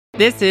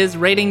This is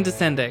Rating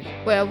Descending.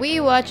 where we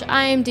watch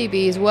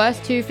IMDb's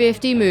worst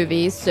 250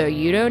 movies so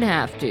you don't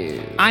have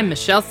to. I'm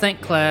Michelle St.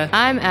 Clair,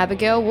 I'm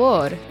Abigail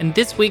Ward. and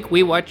this week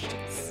we watched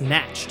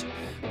Snatched.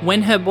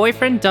 When her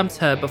boyfriend dumps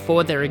her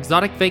before their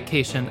exotic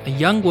vacation, a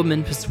young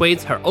woman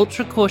persuades her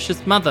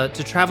ultra-cautious mother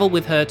to travel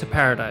with her to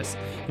paradise,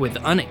 with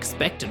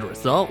unexpected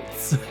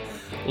results.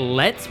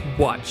 Let's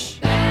watch.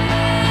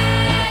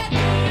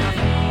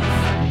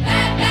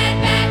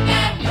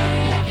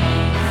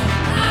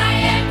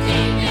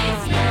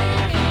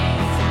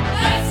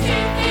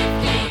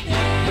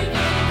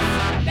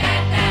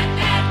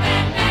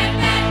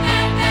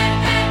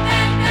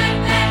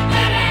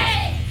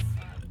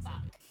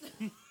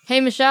 Hey,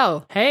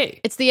 Michelle.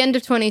 Hey. It's the end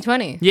of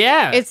 2020.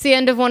 Yeah. It's the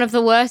end of one of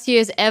the worst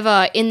years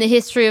ever in the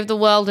history of the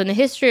world and the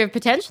history of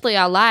potentially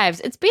our lives.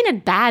 It's been a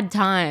bad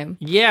time.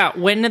 Yeah,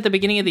 when at the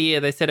beginning of the year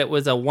they said it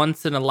was a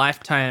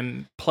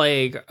once-in-a-lifetime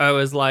plague, I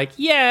was like,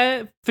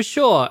 yeah, for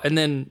sure. And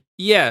then,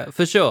 yeah,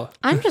 for sure.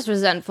 I'm just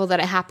resentful that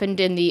it happened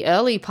in the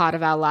early part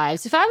of our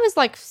lives. If I was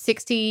like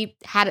 60,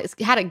 had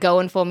it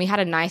going for me,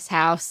 had a nice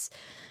house,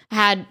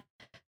 had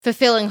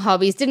fulfilling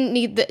hobbies,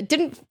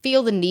 didn't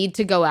feel the need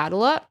to go out a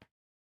lot,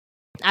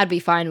 I'd be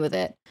fine with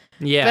it.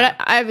 Yeah.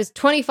 But I was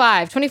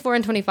 24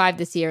 and 25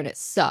 this year, and it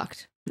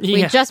sucked. Yeah.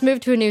 We just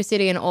moved to a new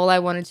city, and all I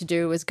wanted to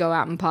do was go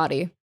out and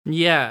party.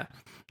 Yeah.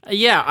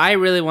 Yeah, I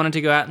really wanted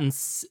to go out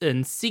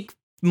and seek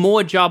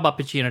more job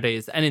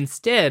opportunities. And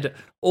instead,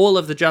 all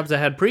of the jobs I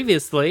had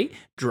previously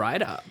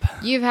dried up.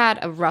 You've had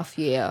a rough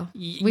year.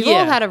 We've yeah.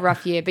 all had a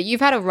rough year, but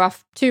you've had a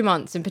rough 2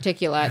 months in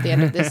particular at the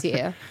end of this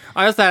year.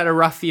 I also had a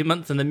rough few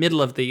months in the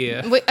middle of the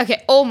year.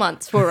 Okay, all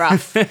months were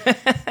rough.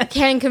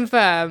 Can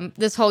confirm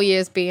this whole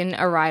year's been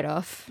a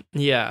write-off.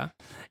 Yeah.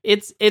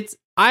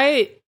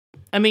 I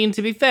mean,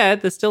 to be fair,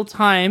 there's still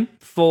time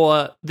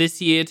for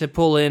this year to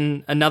pull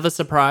in another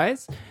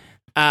surprise,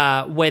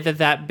 whether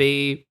that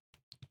be,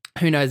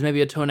 who knows,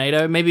 maybe a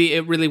tornado. Maybe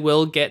it really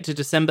will get to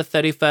December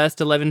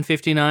 31st,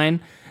 11:59,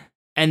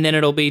 and then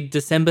it'll be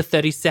December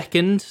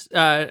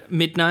 32nd,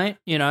 midnight,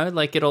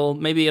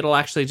 maybe it'll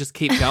actually just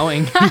keep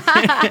going.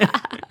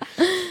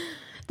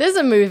 There's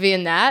a movie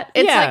in that.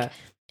 It's Yeah. like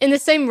in the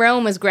same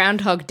realm as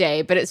Groundhog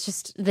Day, but it's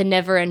just the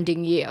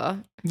never-ending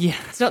year. Yeah.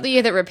 It's not the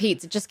year that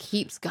repeats, it just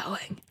keeps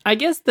going. I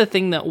guess the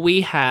thing that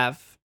we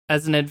have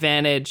as an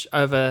advantage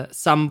over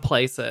some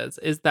places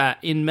is that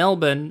in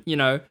Melbourne,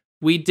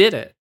 we did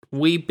it.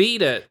 We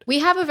beat it. We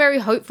have a very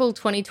hopeful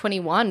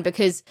 2021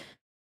 because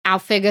our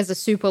figures are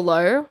super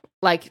low.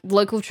 Like,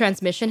 local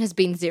transmission has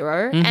been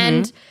 0. Mm-hmm.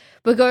 And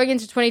we're going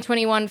into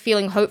 2021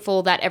 feeling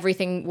hopeful that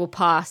everything will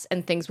pass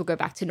and things will go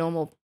back to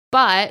normal.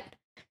 But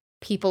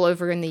people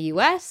over in the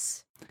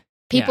US,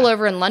 people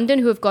over in London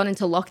who have gone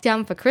into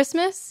lockdown for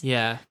Christmas,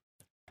 Yeah.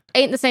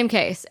 ain't the same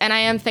case. And I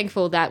am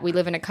thankful that we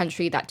live in a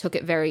country that took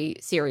it very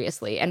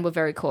seriously and were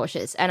very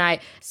cautious. And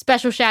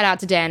special shout out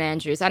to Dan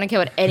Andrews. I don't care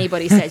what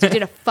anybody says. You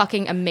did a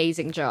fucking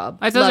amazing job.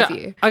 I told Love you,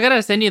 you. I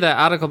gotta send you that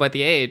article by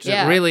The Age.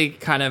 Yeah. It really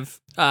kind of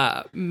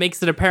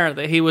makes it apparent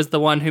that he was the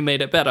one who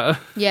made it better.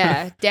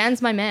 Yeah,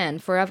 Dan's my man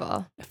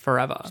forever.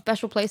 Forever.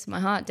 Special place in my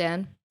heart,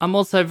 Dan. I'm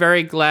also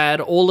very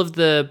glad, all of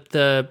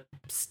the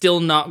still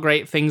not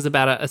great things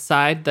about it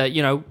aside, that,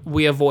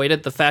 we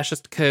avoided the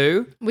fascist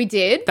coup. We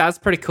did. That's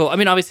pretty cool. I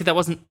mean, obviously that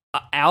wasn't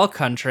our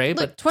country,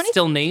 Look, but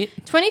still neat.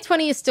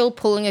 2020 is still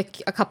pulling a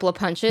couple of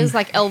punches.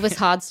 Like Elvis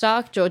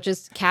Hardstock,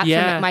 George's cat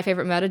from My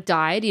Favorite Murder,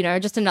 died.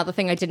 Just another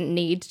thing I didn't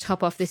need to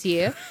top off this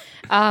year.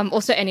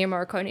 Also, Ennio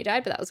Morricone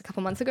died, but that was a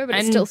couple months ago, but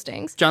it still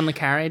stings. John le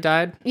Carre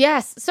died.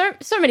 Yes,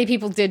 so many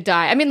people did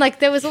die. I mean, like,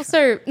 there was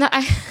also...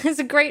 there's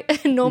a great,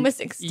 enormous,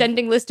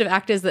 extending list of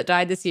actors that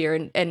died this year,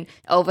 and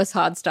Elvis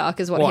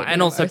Hardstock is what hit me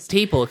And the also most.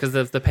 people, because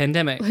of the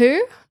pandemic.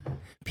 Who?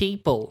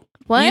 People.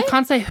 What? You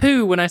can't say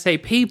who when I say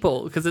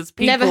people, because it's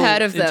people. Never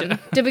heard of them.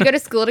 Did we go to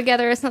school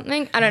together or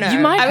something? I don't know. You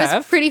might I have.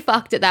 was pretty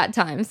fucked at that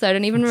time, so I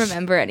don't even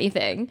remember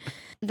anything.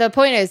 The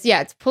point is,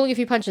 it's pulling a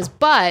few punches,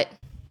 but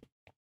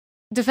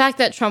the fact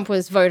that Trump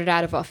was voted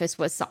out of office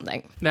was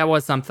something. That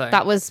was something.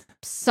 That was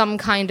some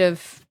kind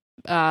of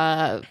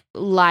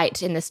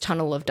light in this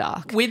tunnel of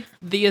dark. With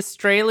the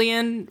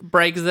Australian,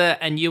 Brexit,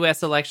 and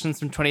US elections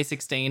from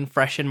 2016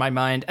 fresh in my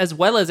mind, as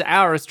well as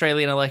our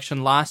Australian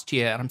election last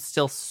year, and I'm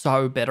still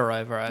so bitter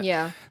over it.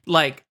 Yeah.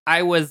 Like,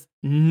 I was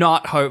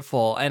not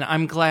hopeful, and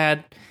I'm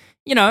glad,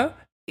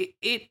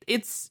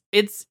 it's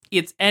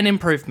an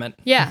improvement.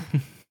 Yeah,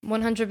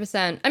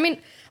 100%. I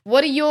mean,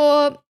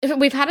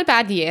 we've had a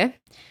bad year.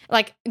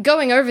 Like,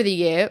 going over the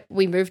year,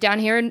 we moved down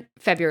here in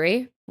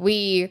February.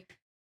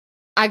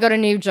 I got a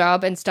new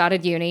job and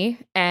started uni,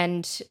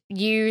 and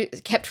you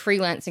kept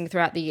freelancing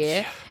throughout the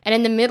year. And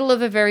in the middle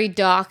of a very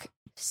dark,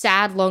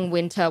 sad, long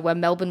winter where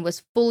Melbourne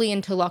was fully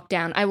into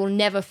lockdown, I will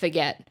never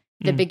forget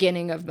the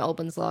beginning of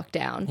Melbourne's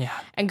lockdown. Yeah.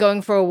 And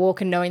going for a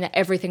walk and knowing that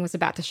everything was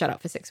about to shut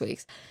up for 6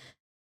 weeks.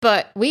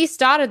 But we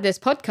started this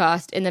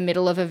podcast in the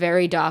middle of a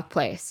very dark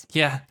place.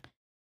 Yeah.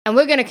 And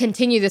we're going to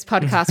continue this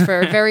podcast for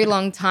a very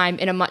long time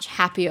in a much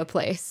happier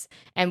place.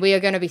 And we are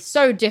going to be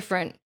so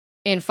different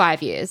in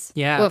 5 years.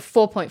 Yeah. Or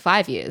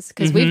 4.5 years,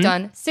 because we've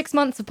done 6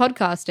 months of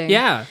podcasting.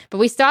 Yeah. But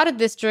we started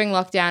this during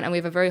lockdown, and we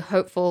have a very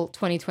hopeful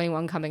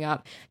 2021 coming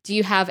up. Do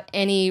you have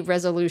any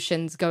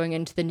resolutions going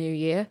into the new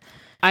year?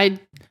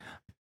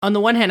 On the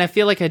one hand, I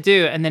feel like I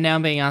do, and then now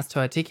I'm being asked to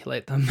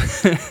articulate them.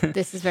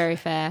 This is very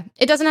fair.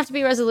 It doesn't have to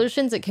be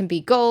resolutions. It can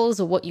be goals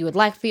or what you would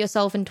like for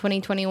yourself in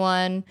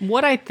 2021.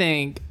 What I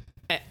think,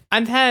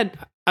 I've had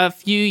a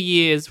few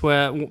years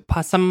where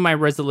some of my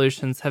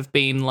resolutions have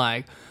been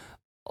like,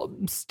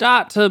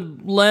 start to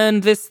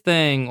learn this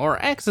thing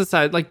or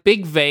exercise, like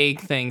big vague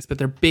things, but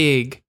they're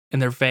big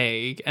and they're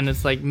vague, and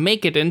it's like,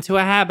 make it into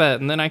a habit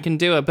and then I can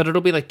do it, but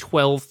it'll be like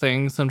 12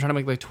 things. So I'm trying to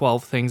make like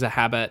 12 things a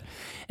habit,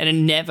 and it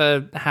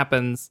never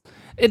happens.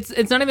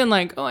 It's not even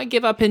like, oh, I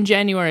give up in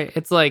January.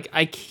 It's like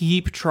I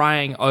keep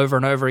trying over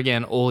and over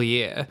again all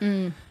year.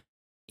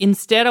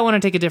 Instead, I want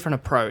to take a different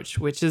approach,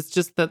 which is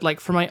just that,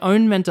 like, for my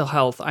own mental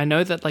health, I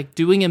know that, like,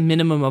 doing a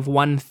minimum of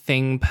one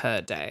thing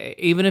per day,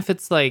 even if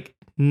it's, like,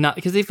 not...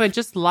 Because if I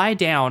just lie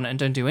down and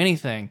don't do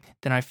anything,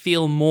 then I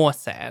feel more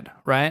sad,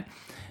 right?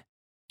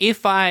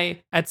 If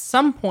I, at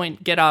some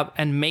point, get up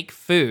and make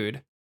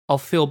food, I'll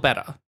feel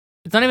better.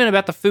 It's not even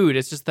about the food.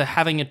 It's just the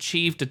having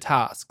achieved a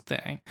task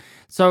thing.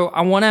 So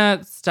I want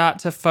to start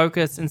to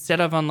focus,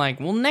 instead of on, like,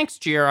 well,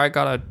 next year I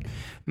got to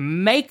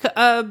make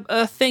a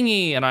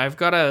thingy and I've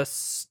got to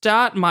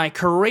start my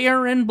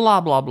career in blah,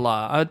 blah,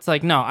 blah. It's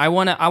like, no, I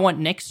want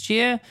next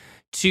year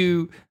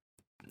to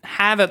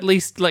have at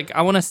least, like,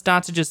 I want to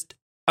start to just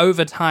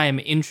over time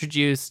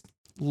introduce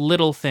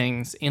little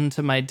things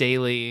into my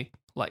daily,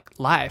 like,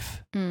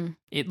 life.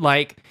 It,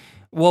 like,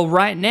 well,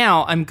 right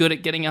now I'm good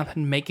at getting up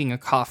and making a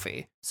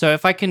coffee. So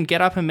if I can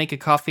get up and make a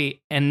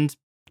coffee and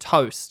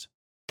toast,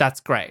 that's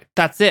great.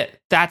 That's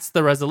it. That's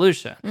the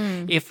resolution.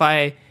 If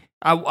I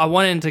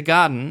wanted to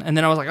garden, and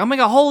then I was like, I'll make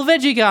a whole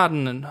veggie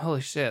garden, and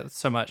holy shit, that's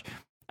so much.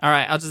 All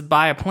right, I'll just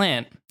buy a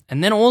plant,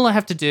 and then all I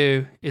have to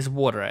do is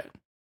water it.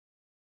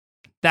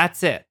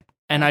 That's it.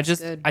 And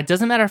it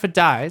doesn't matter if it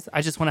dies,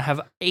 I just want to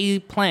have a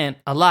plant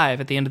alive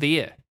at the end of the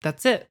year.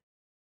 That's it.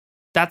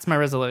 That's my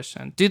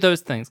resolution. Do those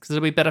things, because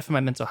it'll be better for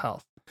my mental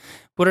health.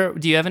 Do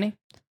you have any?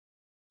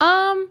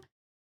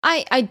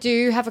 I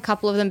do have a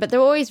couple of them, but they're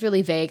always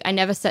really vague. I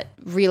never set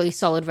really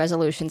solid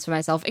resolutions for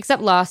myself,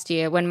 except last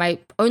year when my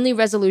only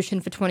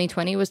resolution for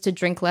 2020 was to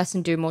drink less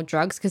and do more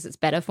drugs because it's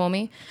better for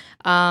me,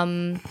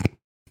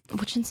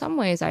 which in some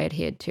ways I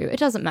adhered to. It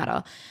doesn't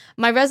matter.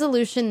 My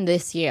resolution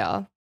this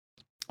year,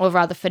 or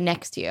rather for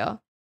next year,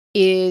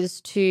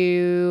 is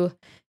to...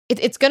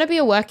 It's going to be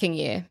a working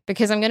year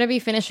because I'm going to be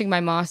finishing my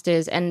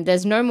master's, and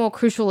there's no more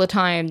crucial a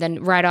time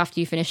than right after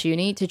you finish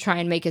uni to try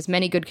and make as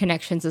many good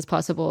connections as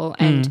possible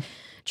and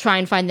try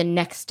and find the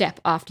next step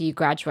after you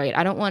graduate.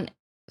 I don't want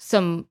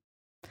I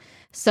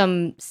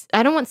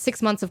don't want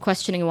 6 months of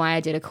questioning why I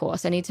did a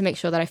course. I need to make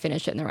sure that I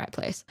finish it in the right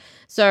place.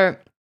 So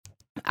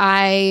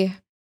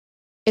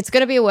it's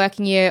going to be a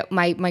working year.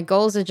 My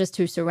goals are just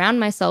to surround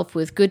myself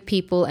with good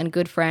people and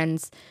good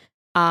friends,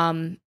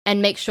 and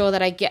make sure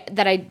that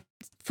I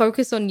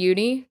focus on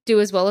uni, do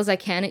as well as I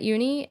can at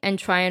uni, and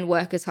try and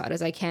work as hard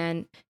as I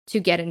can to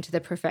get into the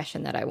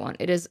profession that I want.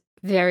 It is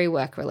very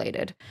work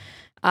related.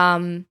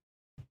 The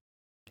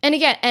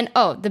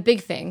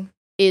big thing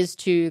is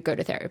to go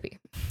to therapy.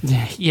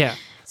 Yeah.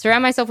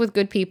 Surround myself with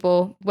good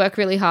people, work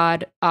really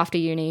hard after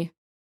uni,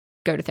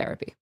 go to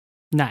therapy.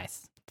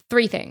 Nice.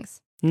 3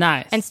 things.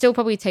 Nice. And still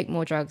probably take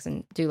more drugs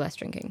and do less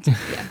drinking.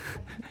 Yeah.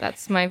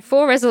 That's my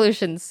 4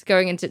 resolutions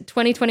going into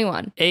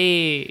 2021.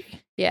 Hey.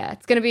 Yeah,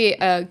 it's going to be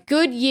a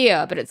good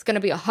year, but it's going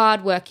to be a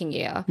hard-working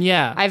year.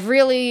 Yeah. I've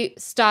really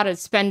started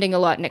spending a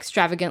lot and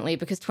extravagantly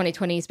because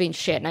 2020 has been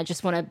shit, and I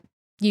just want to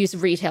use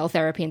retail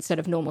therapy instead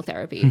of normal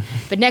therapy.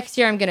 But next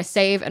year, I'm going to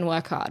save and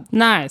work hard.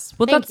 Nice.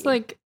 Well, Thank that's you.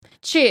 like...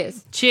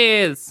 Cheers.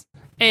 Cheers.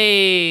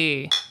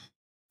 Hey.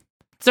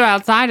 So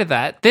outside of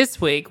that, this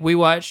week, we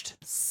watched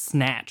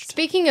Snatched.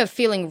 Speaking of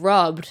feeling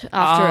robbed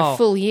after a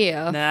full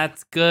year.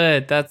 That's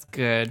good. That's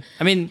good.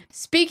 I mean...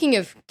 Speaking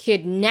of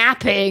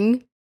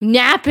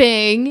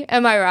napping,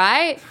 am I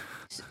right?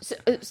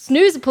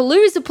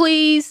 Snooze-a-palooza,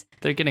 please.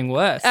 They're getting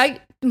worse.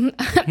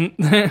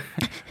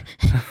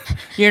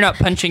 You're not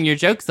punching your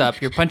jokes up.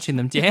 You're punching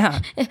them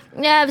down.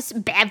 Yeah, it's a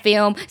bad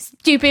film.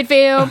 Stupid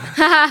film.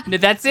 No,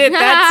 that's it.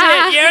 That's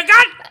it. You're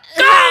got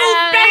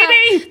gold,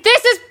 baby.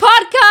 This is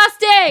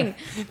podcasting.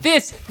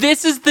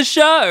 This is the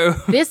show.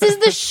 This is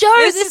the show.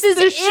 This is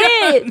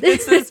it.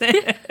 This is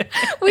it.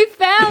 We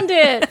found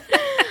it.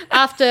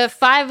 After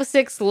 5 or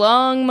 6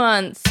 long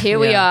months, here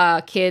we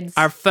are, kids.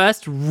 Our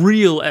first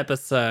real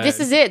episode.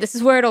 This is it. This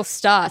is where it all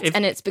starts.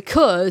 And it's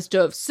because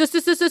of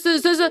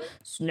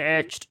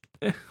Snatched.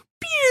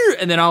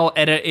 And then I'll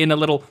edit in a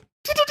little...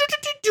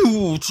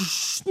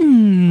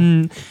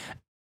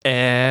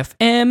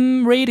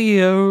 FM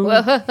radio.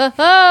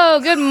 Whoa,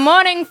 good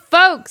morning,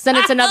 folks. And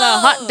it's another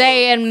hot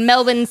day in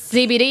Melbourne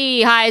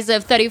CBD. Highs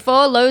of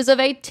 34, lows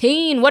of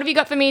 18. What have you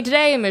got for me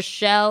today,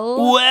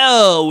 Michelle?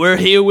 Well, we're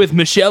here with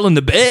Michelle and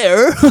the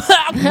bear.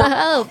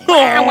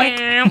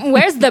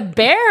 Where's the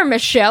bear,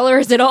 Michelle, or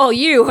is it all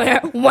you?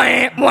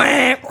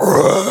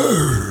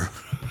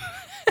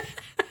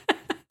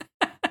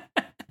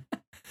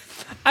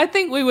 I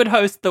think we would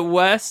host the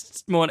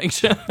worst morning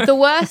show. The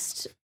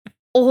worst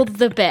or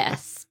the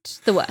best?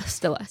 The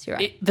worst, you're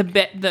right.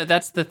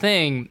 That's the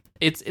thing.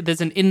 There's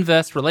an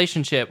inverse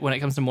relationship when it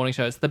comes to morning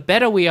shows. The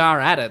better we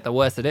are at it, the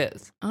worse it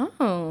is.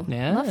 Oh,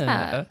 yeah. Love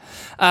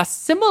that.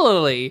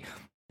 Similarly,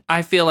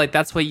 I feel like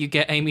that's where you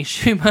get Amy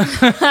Schumer.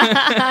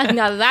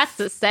 Now that's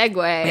a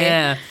segue.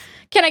 Yeah.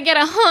 Can I get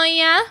a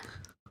hoya?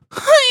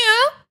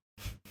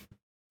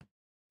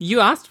 You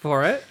asked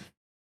for it.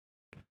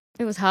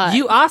 It was hot.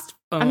 You asked.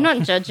 Oh. I'm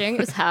not judging. It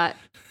was hot.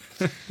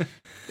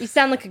 You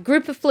sound like a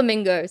group of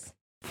flamingos.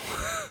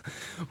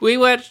 We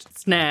watched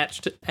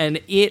Snatched, and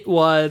it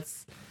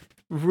was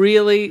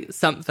really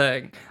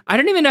something. I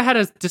don't even know how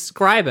to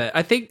describe it.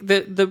 I think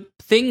the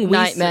thing we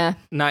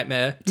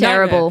Nightmare.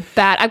 Terrible.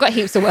 Bad. I've got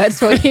heaps of words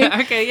for you.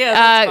 Okay, yeah,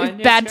 that's fine.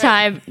 Yeah, bad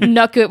time.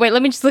 Not good. Wait,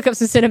 let me just look up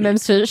some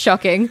synonyms for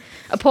shocking.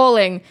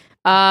 Appalling.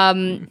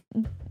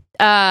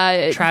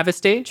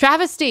 Travesty.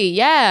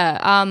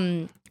 Yeah.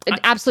 An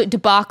absolute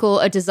debacle,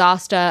 a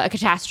disaster, a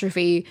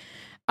catastrophe.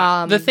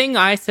 The thing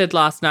I said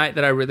last night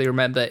that I really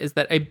remember is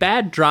that a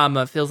bad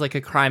drama feels like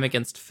a crime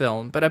against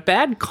film, but a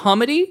bad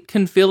comedy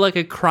can feel like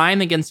a crime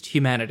against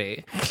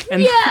humanity.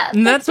 And,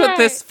 and that's what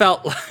this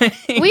felt like.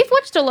 We've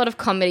watched a lot of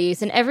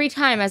comedies, and every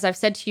time, as I've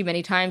said to you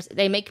many times,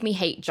 they make me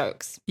hate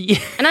jokes. Yeah.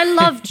 And I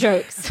love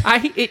jokes.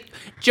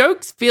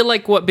 Jokes feel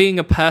like what being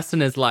a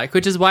person is like,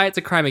 which is why it's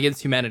a crime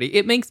against humanity.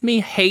 It makes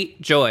me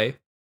hate joy.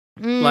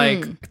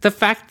 Like, the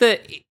fact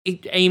that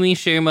Amy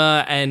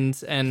Schumer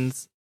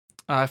and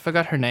I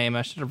forgot her name.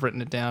 I should have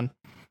written it down.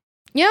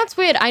 You know, it's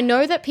weird. I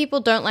know that people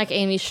don't like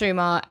Amy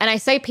Schumer, and I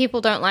say people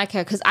don't like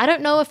her because I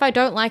don't know if I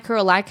don't like her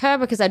or like her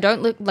because I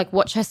don't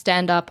watch her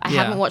stand up. I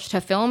haven't watched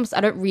her films.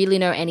 I don't really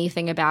know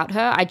anything about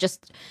her. I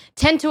just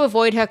tend to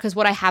avoid her because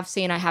what I have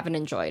seen, I haven't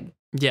enjoyed.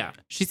 Yeah.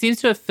 She seems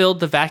to have filled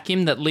the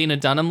vacuum that Lena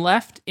Dunham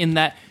left in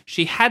that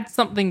she had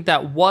something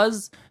that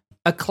was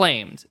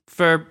acclaimed.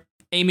 For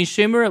Amy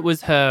Schumer, it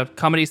was her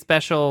comedy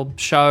special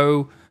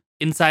show,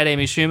 Inside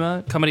Amy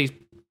Schumer,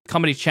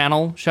 comedy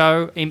channel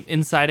show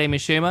Inside Amy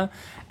Schumer,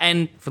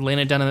 and for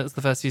Lena Dunham it was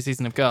the first few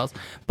seasons of Girls,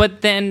 but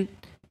then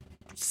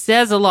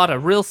says a lot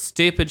of real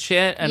stupid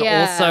shit and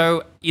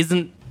also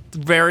isn't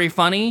very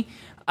funny,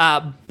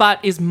 but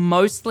is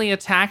mostly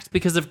attacked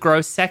because of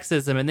gross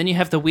sexism. And then you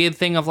have the weird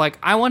thing of like,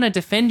 I want to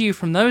defend you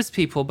from those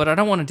people, but I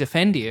don't want to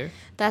defend you.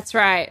 That's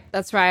right.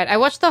 I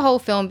watched the whole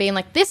film being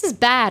like, this is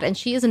bad and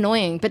she is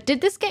annoying, but did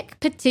this get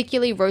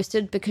particularly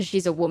roasted because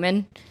she's a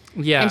woman?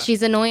 Yeah. And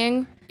she's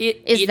annoying?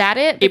 Is that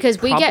it?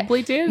 Because we get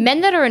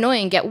men that are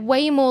annoying get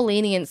way more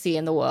leniency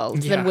in the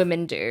world than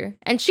women do.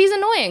 And she's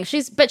annoying.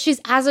 But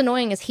she's as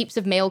annoying as heaps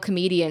of male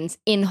comedians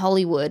in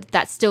Hollywood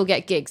that still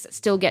get gigs, that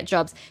still get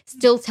jobs,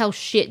 still tell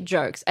shit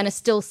jokes, and are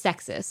still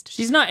sexist.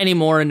 She's not any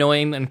more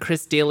annoying than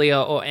Chris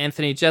D'Elia or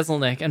Anthony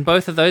Jeselnik, and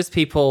both of those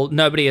people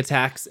nobody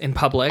attacks in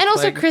public. And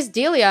also Chris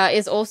D'Elia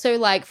is also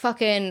like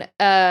fucking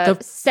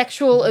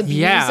sexual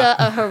abuser,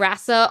 a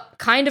harasser,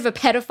 kind of a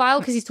pedophile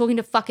because he's talking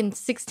to fucking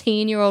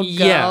 16-year-old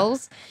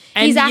girls.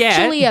 And he's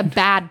actually a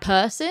bad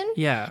person.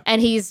 Yeah.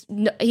 And he's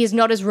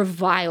not as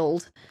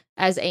reviled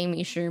as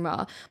Amy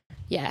Schumer.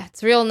 Yeah,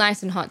 it's real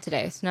nice and hot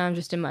today. So now I'm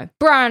just in my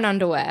brown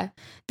underwear.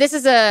 This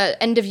is a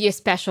end of year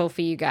special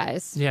for you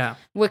guys. Yeah.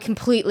 We're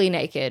completely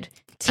naked.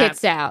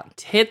 Tits out.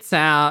 Tits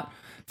out.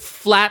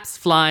 Flaps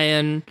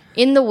flying.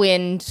 In the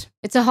wind.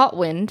 It's a hot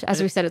wind.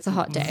 As we said, it's a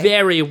hot day.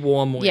 Very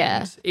warm wind.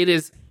 Yeah. It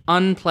is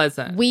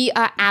unpleasant. We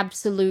are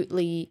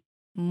absolutely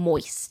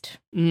moist.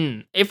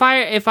 If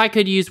I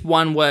could use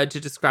one word to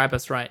describe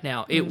us right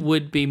now, it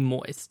would be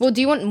moist. Well,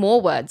 do you want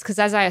more words? Because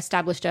as I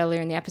established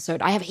earlier in the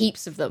episode, I have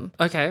heaps of them.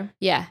 Okay.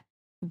 Yeah.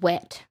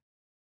 Wet.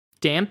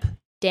 Damp.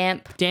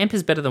 Damp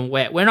is better than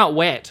wet. We're not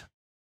wet.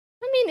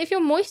 I mean, if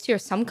you're moist, you're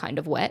some kind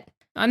of wet.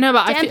 I know,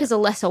 but damp is a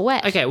lesser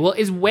wet. Okay, well,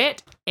 is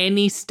wet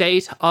any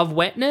state of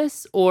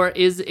wetness, or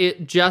is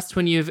it just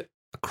when you've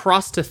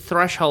crossed a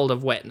threshold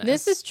of wetness?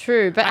 This is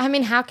true, but I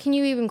mean, how can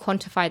you even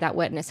quantify that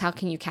wetness? How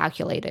can you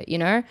calculate it, you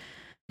know?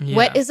 Yeah.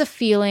 Wet is a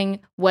feeling,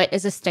 wet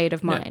is a state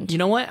of mind. No, you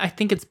know what? I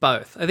think it's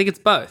both.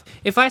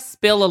 If I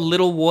spill a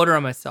little water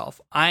on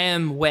myself, I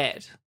am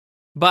wet.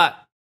 But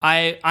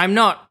I'm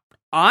not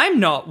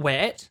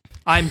wet.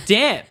 I'm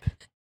damp.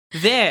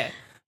 There.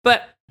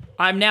 But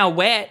I'm now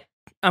wet.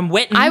 I'm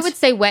wettened. I would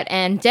say wet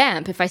and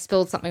damp if I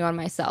spilled something on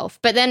myself.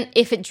 But then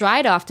if it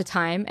dried after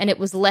time and it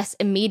was less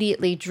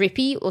immediately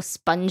drippy or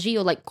spongy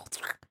or like,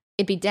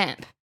 it'd be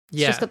damp.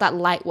 It's just got that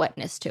light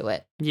wetness to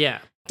it. Yeah.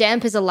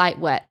 Damp is a light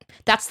wet.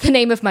 That's the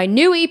name of my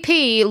new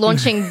EP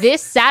launching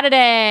this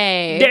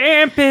Saturday.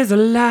 Damp is a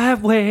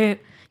light wet.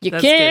 You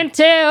That's can't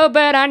good. tell,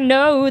 but I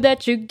know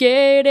that you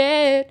get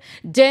it.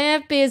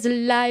 Damp is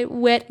light,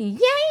 wet. Yeah,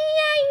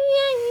 yeah,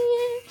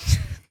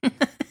 yeah,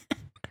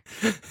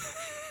 yeah.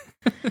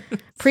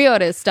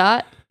 Pre-orders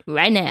start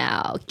right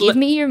now. Give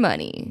me your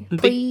money.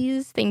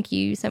 Please. Thank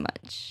you so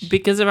much.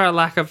 Because of our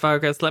lack of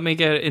focus, let me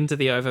get into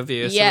the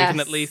overview so we Yes. can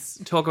at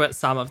least talk about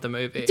some of the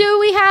movie. Do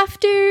we have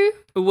to?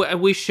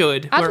 We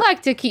should. I'd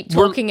like to keep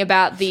talking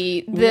about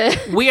the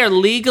We are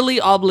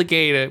legally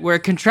obligated. We're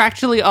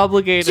contractually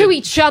obligated to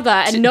each other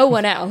and no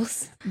one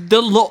else.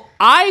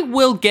 I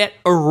will get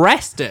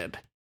arrested.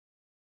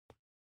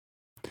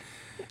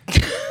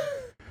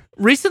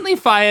 Recently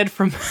fired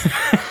from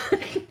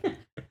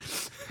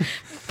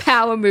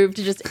Power move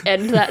to just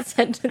end that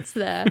sentence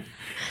there.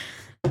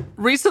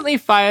 Recently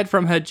fired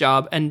from her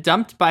job and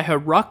dumped by her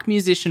rock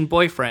musician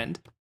boyfriend,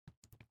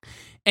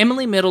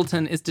 Emily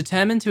Middleton is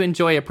determined to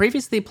enjoy a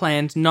previously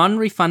planned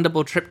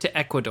non-refundable trip to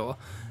Ecuador.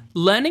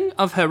 Learning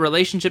of her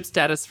relationship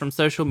status from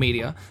social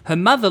media, her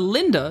mother,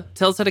 Linda,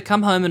 tells her to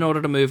come home in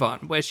order to move on,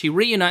 where she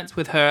reunites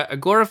with her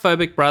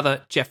agoraphobic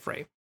brother,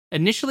 Jeffrey.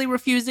 Initially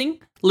refusing,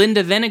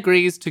 Linda then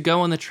agrees to go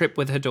on the trip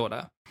with her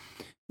daughter.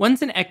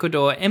 Once in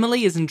Ecuador,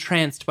 Emily is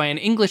entranced by an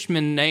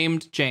Englishman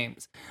named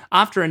James.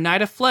 After a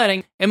night of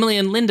flirting, Emily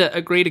and Linda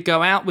agree to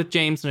go out with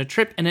James on a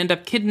trip and end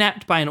up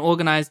kidnapped by an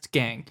organized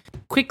gang.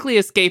 Quickly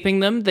escaping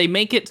them, they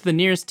make it to the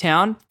nearest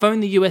town, phone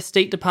the US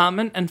State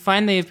Department, and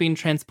find they have been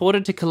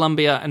transported to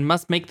Colombia and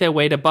must make their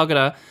way to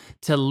Bogota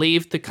to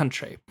leave the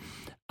country.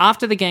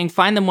 After the gang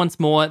find them once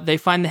more, they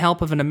find the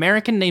help of an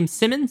American named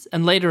Simmons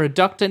and later a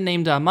doctor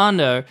named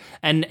Armando,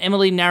 and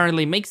Emily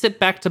narrowly makes it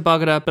back to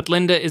Bogota, but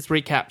Linda is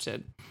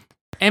recaptured.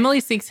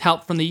 Emily seeks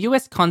help from the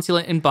US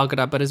consulate in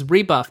Bogota but is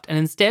rebuffed and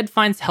instead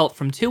finds help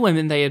from two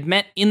women they had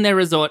met in their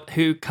resort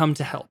who come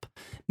to help.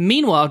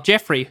 Meanwhile,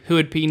 Jeffrey, who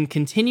had been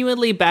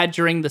continually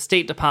badgering the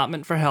State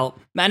Department for help,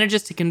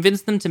 manages to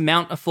convince them to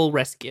mount a full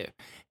rescue.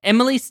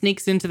 Emily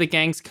sneaks into the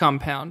gang's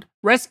compound,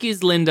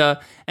 rescues Linda,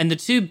 and the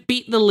two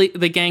beat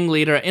the gang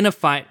leader in a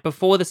fight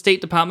before the State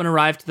Department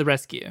arrived to the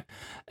rescue.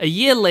 A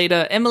year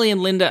later, Emily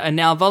and Linda are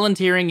now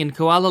volunteering in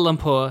Kuala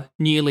Lumpur,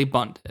 newly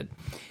bonded.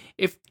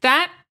 If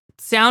that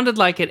sounded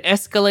like it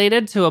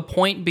escalated to a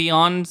point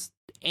beyond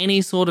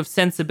any sort of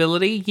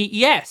sensibility,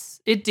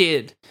 yes, it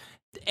did.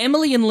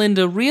 Emily and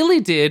Linda really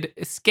did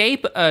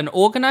escape an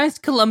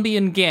organized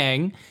Colombian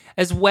gang,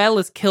 as well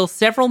as kill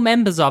several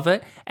members of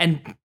it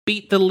and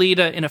beat the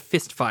leader in a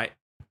fist fight.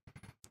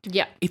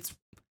 Yeah.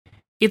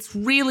 It's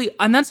really,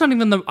 and that's not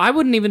even I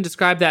wouldn't even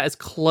describe that as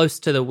close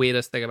to the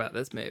weirdest thing about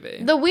this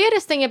movie. The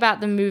weirdest thing about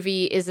the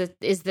movie is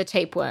the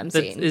tapeworm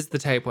scene. Is the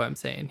tapeworm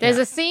scene. There's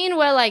a scene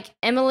where like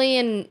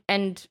Emily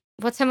and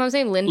what's her mom's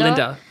name?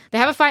 Linda. They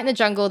have a fight in the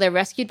jungle. They're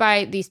rescued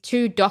by these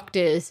two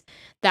doctors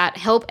that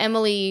help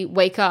Emily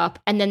wake up.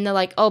 And then they're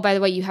like, oh, by the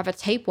way, you have a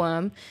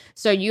tapeworm.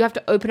 So you have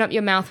to open up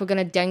your mouth. We're going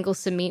to dangle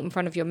some meat in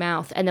front of your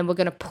mouth. And then we're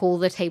going to pull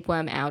the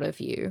tapeworm out of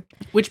you.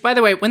 Which, by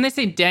the way, when they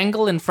say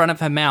dangle in front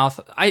of her mouth,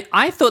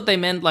 I thought they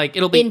meant like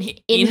it'll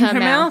be in her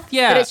mouth.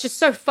 Yeah. But it's just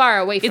so far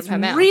away from her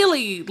mouth. It's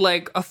really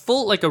like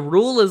a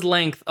ruler's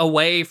length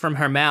away from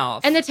her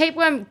mouth. And the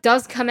tapeworm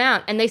does come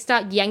out and they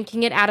start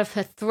yanking it out of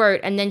her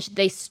throat. And then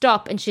they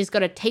stop and she's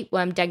got a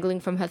tapeworm dangling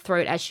from her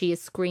throat as she is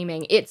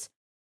screaming. It's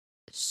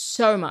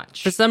so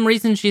much. For some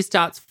reason, she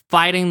starts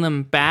fighting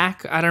them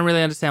back. I don't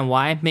really understand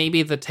why.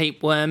 Maybe the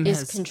tapeworm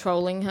is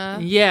controlling her.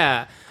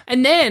 Yeah.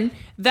 And then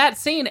that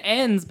scene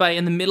ends by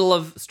in the middle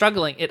of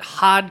struggling. It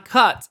hard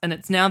cuts and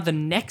it's now the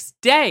next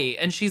day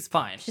and she's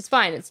fine. She's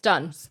fine. It's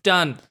done. It's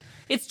done.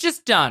 It's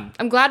just done.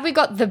 I'm glad we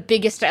got the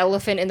biggest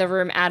elephant in the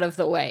room out of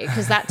the way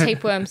because that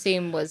tapeworm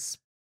scene was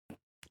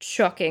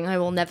shocking. I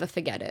will never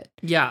forget it.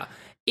 Yeah.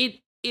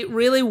 It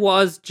really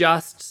was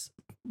just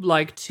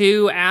like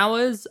 2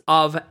 hours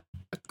of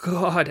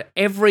God,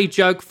 every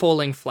joke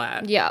falling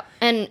flat. Yeah,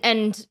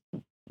 and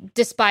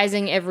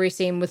despising every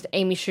scene with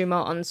Amy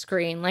Schumer on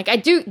screen. Like, I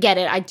do get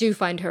it. I do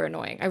find her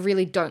annoying. I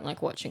really don't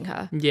like watching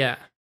her. Yeah.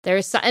 There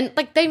is and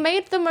like they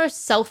made the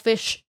most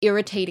selfish,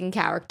 irritating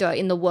character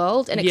in the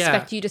world and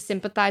expect you to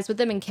sympathize with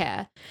them and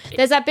care.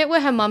 There's that bit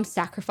where her mum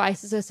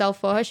sacrifices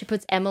herself for her. She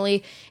puts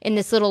Emily in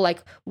this little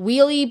like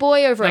wheelie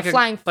boy over a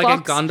flying fox.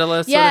 Like a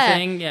gondola sort of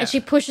thing. Yeah. And she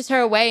pushes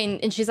her away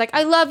and she's like,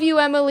 I love you,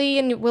 Emily.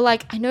 And we're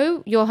like, I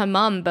know you're her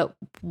mum, but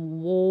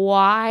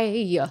why?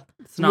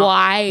 It's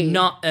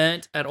not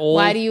earned at all.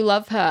 Why do you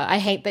love her? I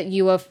hate that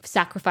you are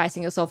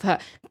sacrificing yourself for her.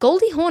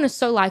 Goldie Hawn is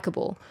so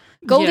likable.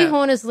 Goldie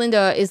Hawn as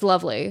Linda is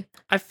lovely.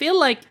 I feel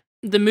like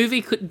the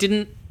movie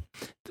didn't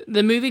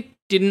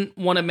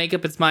want to make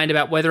up its mind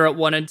about whether it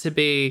wanted to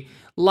be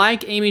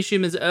like Amy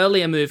Schumer's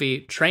earlier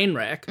movie,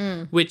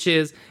 Trainwreck, which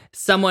is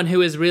someone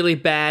who is really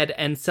bad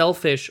and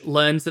selfish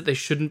learns that they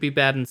shouldn't be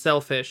bad and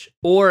selfish,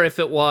 or if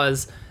it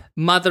was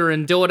mother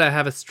and daughter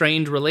have a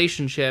strained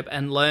relationship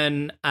and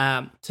learn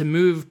to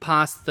move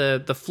past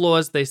the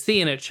flaws they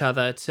see in each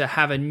other to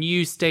have a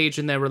new stage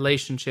in their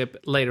relationship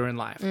later in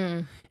life.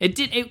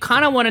 It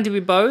kind of wanted to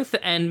be both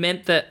and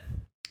meant that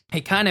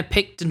it kind of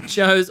picked and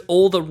chose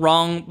all the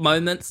wrong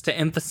moments to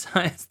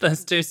emphasize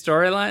those two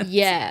storylines.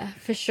 Yeah,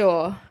 for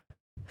sure.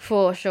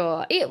 For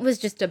sure. It was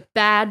just a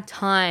bad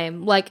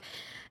time. Like,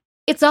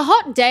 it's a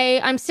hot day.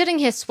 I'm sitting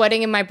here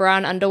sweating in my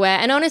brown underwear.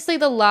 And honestly,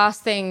 the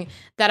last thing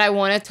that I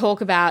want to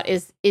talk about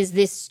is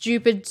this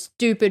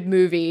stupid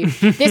movie.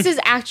 This is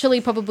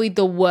actually probably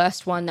the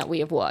worst one that we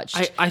have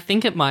watched. I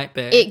think it might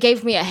be. It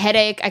gave me a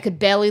headache. I could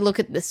barely look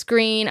at the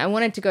screen. I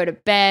wanted to go to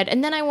bed.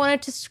 And then I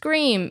wanted to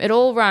scream. It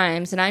all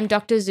rhymes. And I'm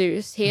Dr.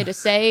 Zeus, here to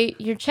say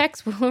your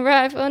checks will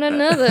arrive on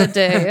another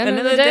day.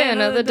 Another day,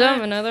 another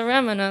dumb, another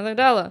ram, another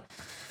dollar.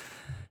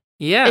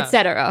 Yeah.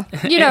 Etc.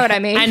 You know what I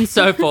mean? And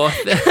so forth.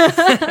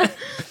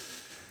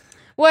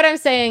 What I'm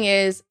saying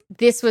is,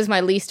 this was my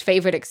least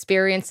favorite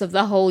experience of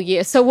the whole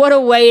year. So what a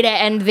way to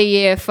end the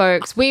year,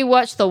 folks. We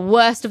watched the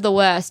worst of the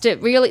worst.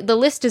 The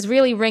list is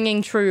really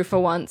ringing true for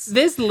once.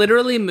 There's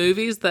literally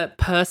movies that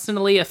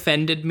personally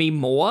offended me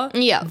more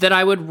that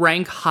I would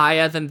rank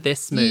higher than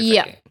this movie.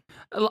 Yeah.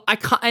 I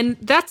can't, and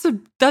that's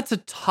a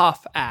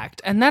tough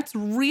act. And that's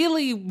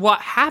really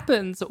what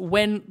happens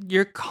when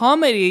your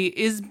comedy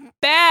is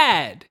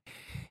bad.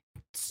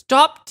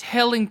 Stop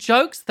telling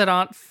jokes that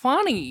aren't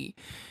funny.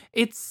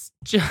 It's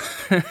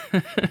just...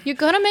 You're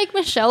gonna make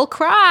Michelle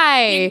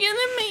cry. You're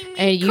gonna make me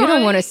and you cry.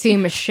 don't want to see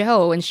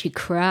Michelle when she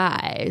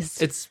cries.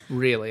 It's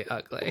really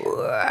ugly.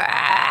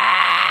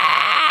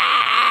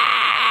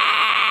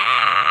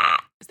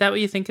 Is that what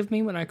you think of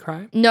me when I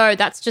cry? No,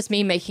 that's just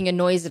me making a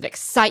noise of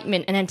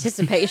excitement and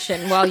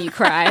anticipation while you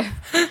cry.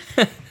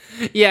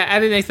 Yeah,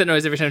 Abby makes that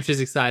noise every time she's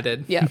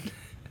excited. Yeah.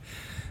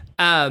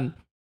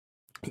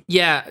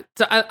 Yeah,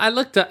 so I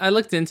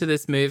looked into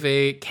this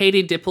movie.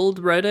 Katie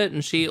Dippold wrote it,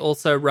 and she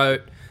also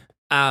wrote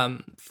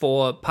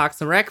for Parks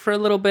and Rec for a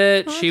little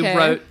bit. Okay. She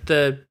wrote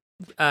the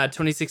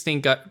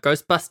 2016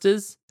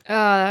 Ghostbusters.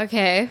 Oh,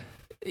 okay.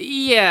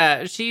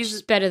 Yeah,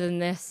 she's Better than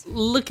this.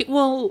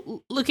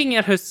 looking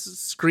at her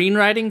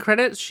screenwriting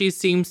credits, she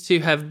seems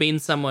to have been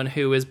someone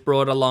who is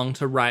brought along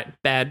to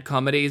write bad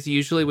comedies,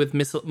 usually with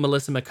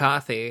Melissa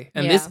McCarthy.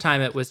 And this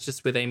time it was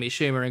just with Amy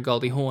Schumer and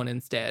Goldie Hawn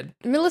instead.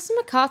 Melissa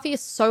McCarthy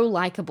is so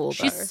likable, though.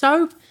 She's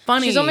so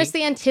funny. She's almost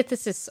the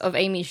antithesis of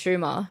Amy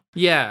Schumer.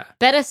 Yeah.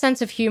 Better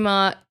sense of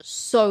humor,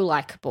 so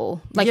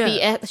likable. Like,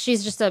 Yeah.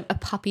 she's just a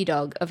puppy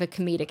dog of a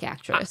comedic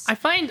actress.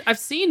 I've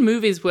seen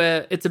movies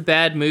where it's a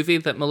bad movie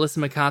that Melissa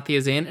McCarthy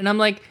is in, and I'm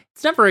like,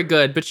 it's not very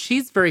good, but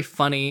she's very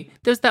funny.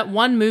 There's that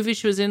one movie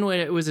she was in where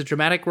it was a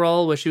dramatic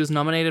role where she was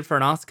nominated for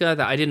an Oscar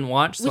that I didn't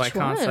watch, so Which I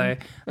can't one? say.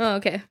 Oh,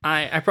 okay.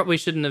 I probably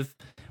shouldn't have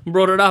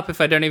brought it up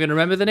if I don't even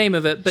remember the name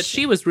of it, but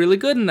she was really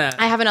good in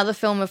that. I have another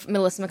film of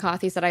Melissa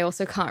McCarthy's that I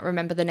also can't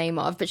remember the name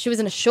of, but she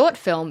was in a short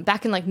film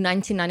back in like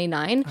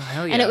 1999. Oh,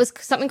 hell yeah. And it was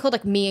something called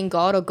like Me and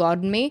God or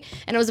God and Me.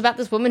 And it was about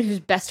this woman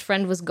whose best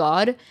friend was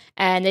God,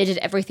 and they did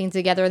everything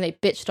together and they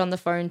bitched on the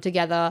phone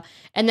together.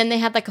 And then they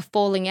had like a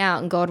falling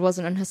out and God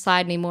wasn't on her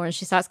side anymore and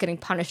she starts getting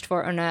punished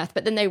for it on Earth.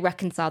 But then they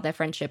reconcile their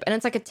friendship. And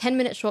it's like a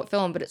 10-minute short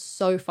film, but it's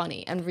so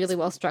funny and really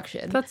well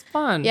structured. That's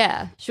fun.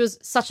 Yeah. She was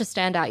such a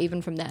standout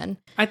even from then.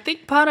 I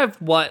think part of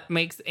what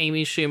makes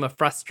Amy Schumer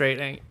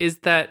frustrating is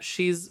that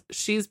she's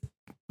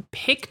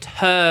picked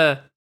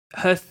her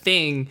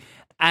thing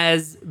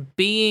as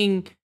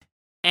being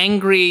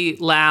angry,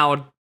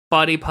 loud,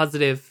 body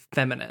positive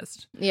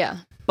feminist. Yeah.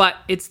 But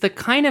it's the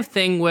kind of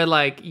thing where,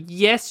 like,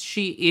 yes,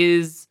 she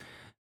is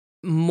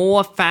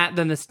more fat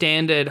than the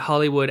standard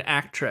Hollywood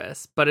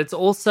actress, but it's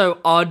also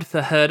odd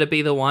for her to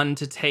be the one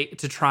to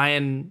try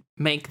and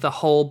make the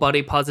whole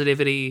body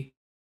positivity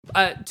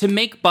to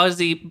make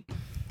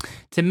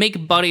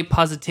body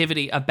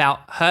positivity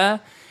about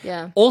her.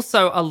 Yeah.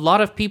 Also, a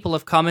lot of people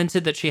have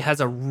commented that she has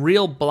a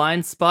real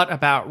blind spot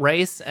about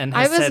race and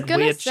has said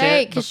weird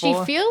shit because she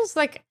before. feels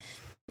like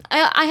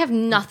I have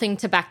nothing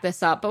to back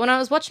this up, but when I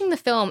was watching the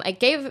film,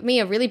 it gave me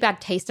a really bad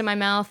taste in my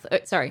mouth.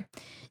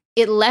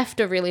 It left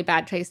a really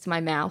bad taste in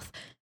my mouth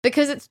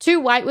because it's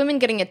two white women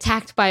getting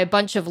attacked by a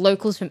bunch of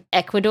locals from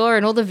Ecuador,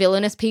 and all the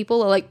villainous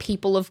people are like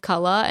people of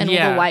color, and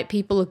all the white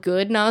people are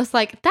good. And I was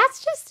like,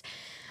 that's just...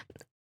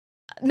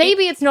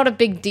 Maybe it's not a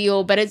big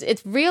deal, but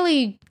it's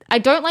really... I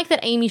don't like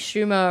that Amy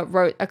Schumer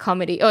wrote a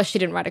comedy. Oh, she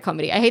didn't write a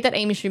comedy. I hate that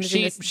Amy Schumer's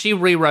in this. She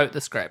rewrote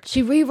the script.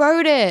 She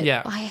rewrote it.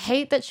 Yeah. I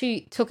hate that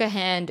she took a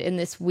hand in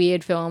this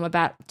weird film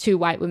about two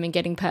white women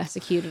getting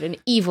persecuted in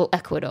evil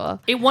Ecuador.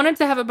 It wanted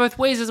to have it both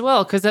ways as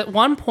well, because at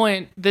one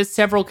point, there's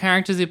several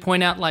characters who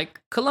point out,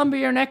 like,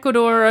 Colombia and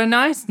Ecuador are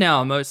nice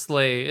now,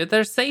 mostly.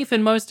 They're safe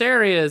in most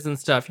areas and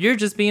stuff. You're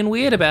just being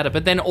weird about it.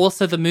 But then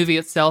also the movie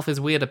itself is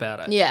weird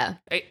about it. Yeah.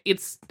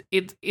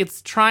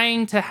 It's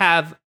trying to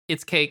have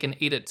its cake and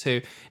eat it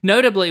too.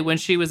 Notably, when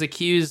she was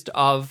accused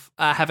of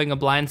having a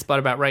blind spot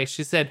about race,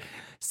 she said,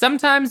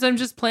 sometimes I'm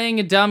just playing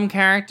a dumb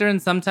character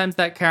and sometimes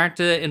that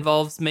character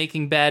involves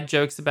making bad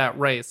jokes about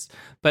race.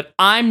 But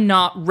I'm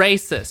not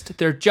racist.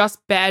 They're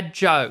just bad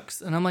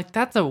jokes. And I'm like,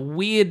 that's a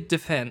weird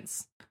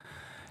defense.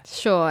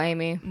 Sure,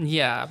 Amy.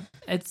 Yeah.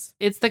 It's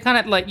the kind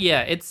of like,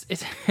 yeah, it's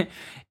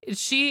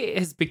she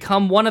has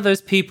become one of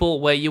those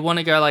people where you want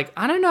to go like,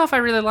 I don't know if I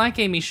really like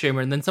Amy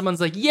Schumer. And then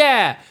someone's like,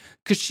 yeah,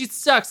 because she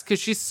sucks because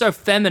she's so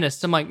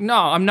feminist. I'm like, no,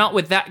 I'm not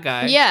with that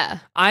guy. Yeah.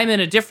 I'm in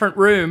a different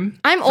room.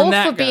 I'm from all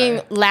that for guy.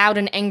 being loud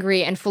and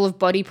angry and full of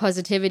body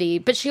positivity,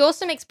 but she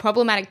also makes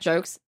problematic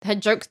jokes. Her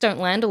jokes don't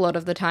land a lot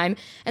of the time,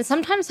 and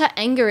sometimes her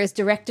anger is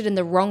directed in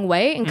the wrong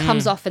way and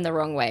comes off in the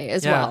wrong way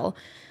as well.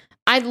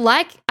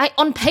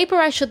 On paper,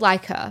 I should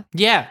like her.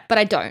 Yeah. But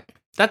I don't.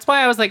 That's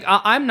why I was like,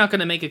 I'm not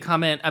going to make a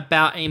comment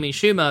about Amy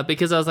Schumer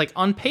because I was like,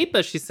 on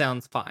paper, she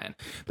sounds fine.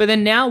 But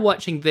then now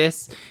watching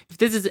this, if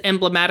this is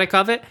emblematic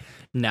of it,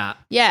 nah.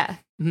 Yeah.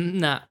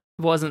 Nah.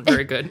 Wasn't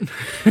very good.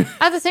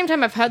 At the same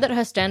time, I've heard that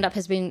her stand-up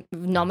has been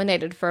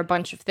nominated for a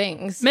bunch of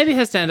things. Maybe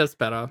her stand-up's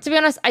better. To be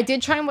honest, I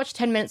did try and watch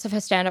 10 minutes of her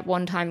stand-up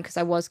one time because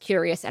I was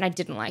curious and I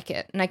didn't like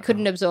it. And I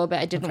couldn't absorb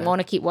it. I didn't want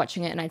to keep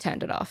watching it and I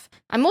turned it off.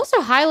 I'm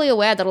also highly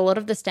aware that a lot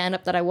of the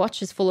stand-up that I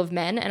watch is full of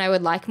men and I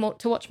would like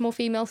to watch more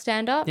female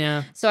stand-up.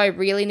 Yeah. So I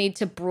really need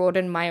to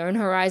broaden my own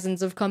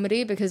horizons of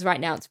comedy because right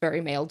now it's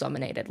very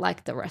male-dominated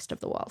like the rest of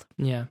the world.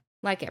 Yeah.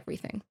 Like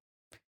everything.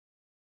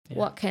 Yeah.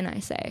 What can I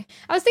say?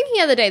 I was thinking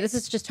the other day, this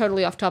is just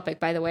totally off topic,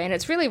 by the way, and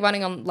it's really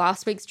running on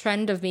last week's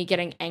trend of me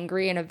getting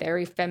angry in a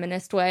very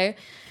feminist way.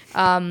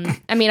 I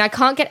mean, I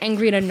can't get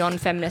angry in a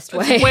non-feminist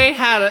way.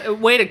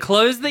 Way to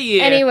close the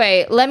year.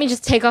 Anyway, let me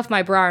just take off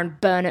my bra and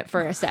burn it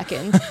for a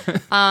second.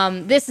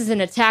 This is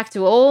an attack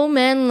to all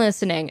men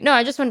listening. No,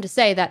 I just wanted to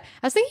say that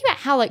I was thinking about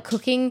how, like,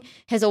 cooking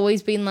has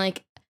always been,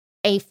 like,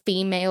 a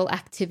female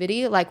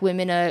activity. Like,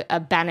 women are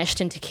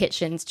banished into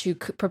kitchens to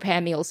prepare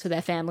meals for their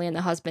family and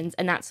their husbands,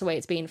 and that's the way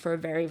it's been for a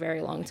very,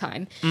 very long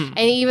time. And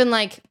even,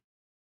 like,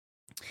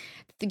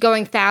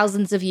 going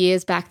thousands of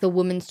years back, the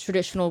woman's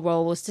traditional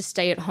role was to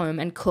stay at home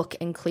and cook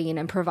and clean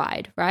and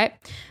provide, right?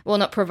 Well,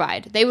 not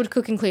provide. They would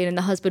cook and clean, and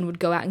the husband would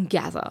go out and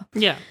gather.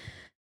 Yeah.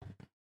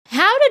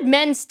 How did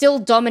men still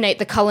dominate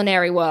the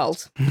culinary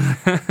world?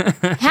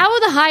 How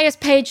are the highest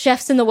paid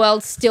chefs in the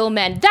world still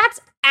men? That's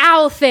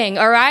our thing,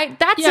 all right?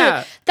 That's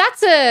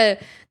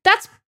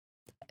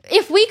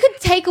if we could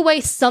take away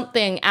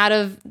something out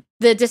of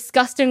the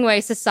disgusting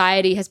way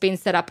society has been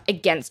set up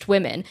against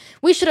women,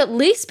 we should at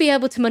least be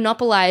able to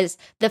monopolize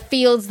the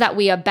fields that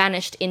we are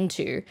banished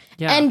into.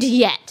 Yeah. And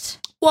yet.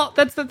 Well,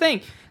 that's the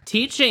thing.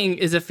 Teaching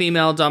is a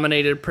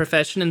female-dominated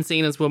profession and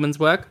seen as women's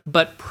work,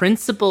 but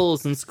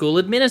principals and school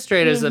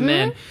administrators are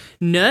men.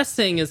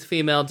 Nursing is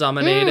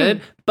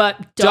female-dominated,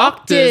 but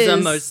doctors are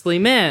mostly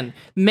men.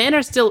 Men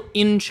are still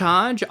in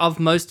charge of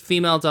most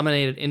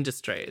female-dominated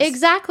industries.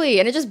 Exactly,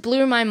 and it just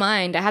blew my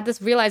mind. I had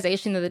this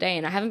realization the other day,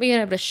 and I haven't been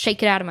able to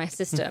shake it out of my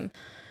system.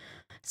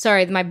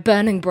 Sorry, my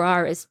burning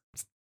bra is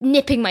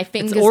nipping my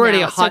fingers. It's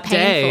already now. a hot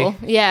day.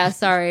 Yeah,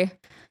 sorry.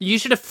 You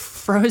should have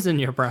frozen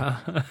your bra.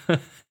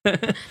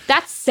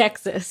 That's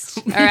sexist,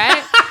 all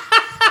right?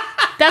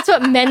 That's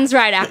what men's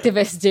right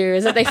activists do,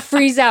 is that they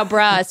freeze our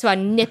bras so our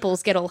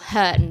nipples get all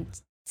hurt and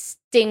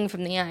sting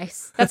from the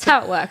ice. That's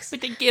how it works.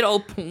 But they get all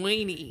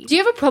pointy. Do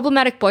you have a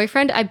problematic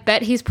boyfriend? I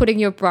bet he's putting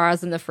your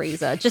bras in the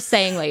freezer. Just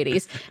saying,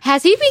 ladies.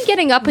 Has he been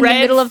getting up in the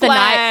middle of the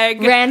night,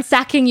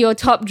 ransacking your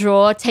top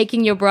drawer,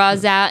 taking your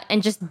bras out,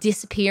 and just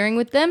disappearing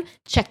with them?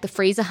 Check the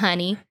freezer,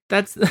 honey.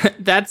 That's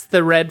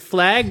the red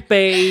flag,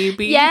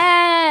 baby.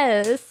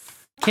 Yes.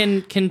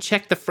 Can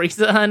check the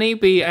freezer, honey,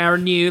 be our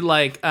new,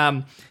 like,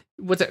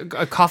 what's it,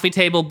 a coffee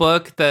table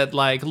book that,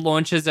 like,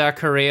 launches our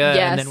career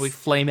and then we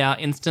flame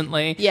out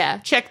instantly? Yeah.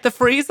 Check the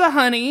freezer,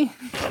 honey.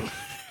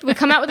 We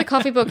come out with a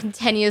coffee book and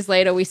 10 years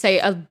later we say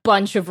a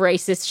bunch of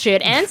racist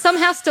shit and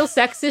somehow still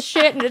sexist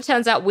shit, and it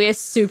turns out we're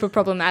super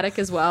problematic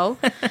as well.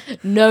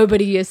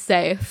 Nobody is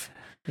safe.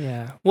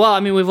 Yeah. Well,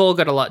 I mean, we've all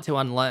got a lot to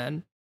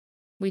unlearn.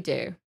 We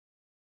do.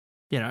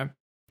 You know.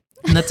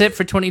 And that's it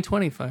for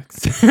 2020,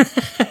 folks.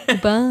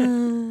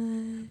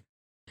 Bye.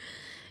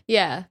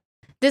 Yeah.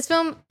 This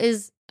film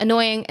is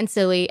annoying and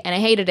silly, and I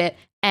hated it,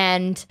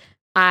 and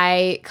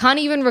I can't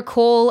even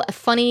recall a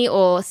funny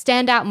or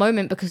standout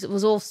moment because it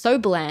was all so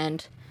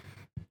bland,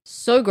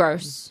 so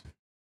gross.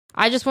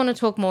 I just want to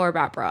talk more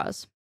about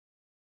bras,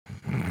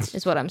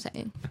 is what I'm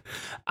saying.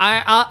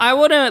 I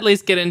want to at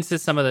least get into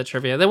some of the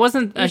trivia. There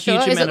wasn't a huge amount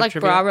of trivia. Is it like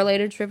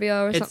bra-related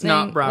trivia or something? It's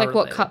not bra-related. Like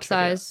what cup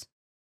trivia. size?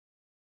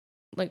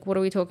 Like, what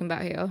are we talking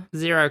about here?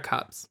 0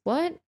 cups.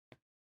 What?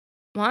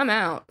 Well, I'm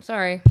out.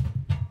 Sorry.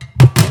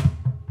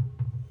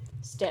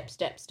 Step.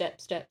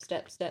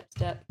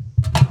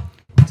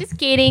 Just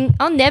kidding.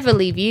 I'll never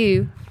leave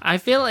you. I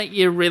feel like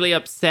you're really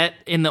upset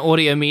in the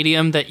audio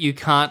medium that you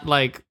can't,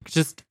 like,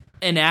 just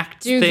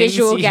enact do things.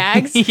 Visual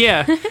gags.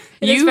 Yeah.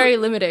 It is very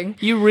limiting.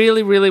 You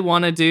really, really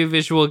want to do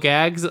visual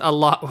gags a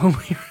lot when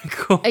we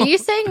record. Are you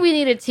saying we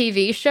need a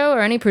TV show,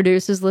 or any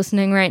producers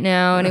listening right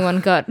now? Anyone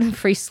got a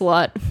free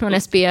slot on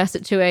SBS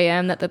at 2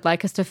 a.m. that they'd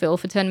like us to fill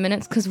for 10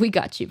 minutes? Because we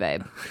got you,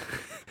 babe.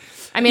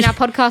 I mean, our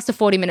podcasts are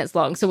 40 minutes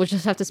long, so we'll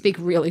just have to speak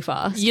really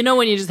fast. You know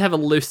when you just have a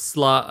loose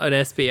slot on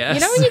SBS? You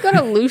know when you got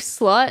a loose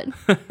slot?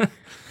 That's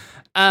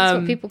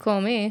what people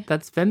call me.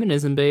 That's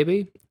feminism,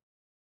 baby.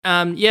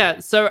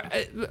 So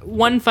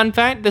one fun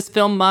fact, this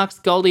film marks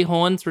Goldie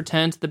Hawn's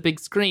return to the big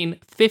screen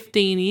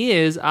 15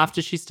 years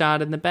after she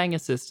starred in The Banger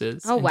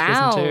Sisters. Oh, in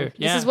wow. season 2.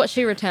 This is what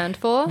she returned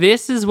for?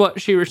 This is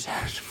what she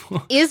returned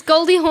for. Is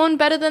Goldie Hawn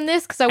better than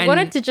this? Because I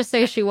wanted to just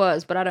say she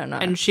was, but I don't know.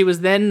 And she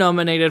was then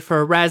nominated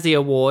for a Razzie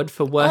Award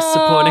for Worst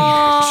Supporting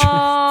Actress.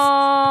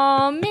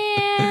 Oh,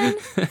 man.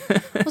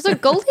 Also,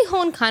 Goldie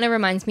Hawn kind of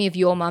reminds me of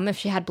your mum if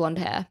she had blonde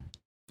hair.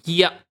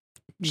 Yep.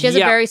 She has a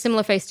very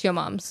similar face to your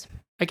mum's.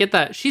 I get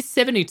that. She's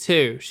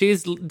 72.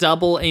 She's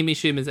double Amy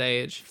Schumer's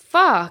age.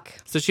 Fuck.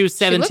 So she was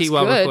 70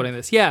 while recording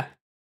this. Yeah.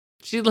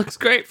 She looks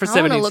great for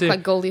 72. I want to look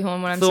like Goldie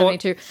Hawn when I'm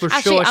 72. For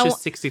sure,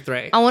 she's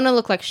 63. I want to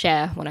look like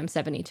Cher when I'm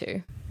 72.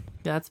 Yeah,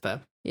 that's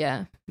fair.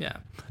 Yeah. Yeah.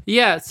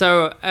 Yeah,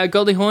 so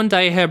Goldie Hawn,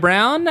 dye your hair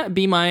brown,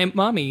 be my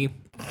mommy.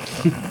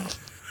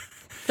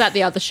 Is that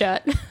the other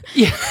shirt?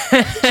 Yeah.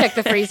 Check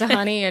the freezer,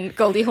 honey, and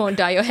Goldie Hawn,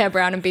 dye your hair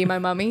brown and be my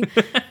mummy.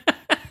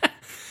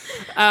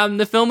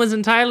 The film was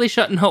entirely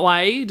shot in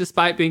Hawaii,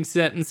 despite being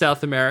set in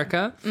South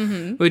America,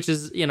 which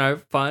is,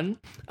 fun.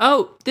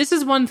 Oh, this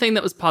is one thing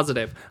that was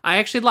positive. I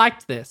actually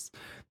liked this.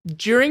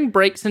 During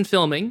breaks in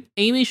filming,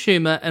 Amy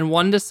Schumer and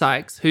Wanda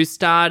Sykes, who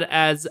starred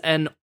as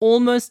an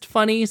almost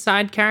funny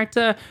side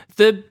character,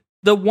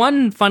 the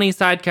one funny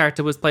side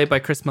character was played by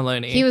Chris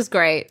Maloney. He was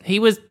great.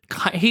 There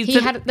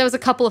was a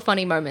couple of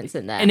funny moments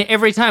in there. And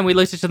every time we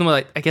looked at each other and we're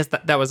like, I guess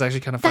that was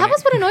actually kind of funny. That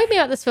was what annoyed me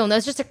about this film. There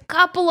was just a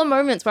couple of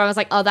moments where I was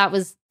like, oh, that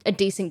was a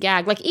decent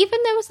gag. Like, even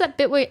there was that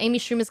bit where Amy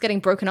Schumer's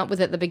getting broken up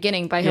with at the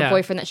beginning by her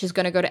boyfriend that she's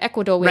going to go to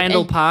Ecuador with.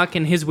 Randall Park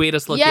and his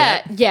weirdest look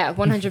yet. Yeah,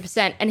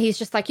 100%. And he's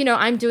just like,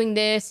 I'm doing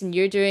this and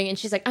you're doing, and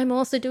she's like, I'm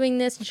also doing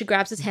this. And she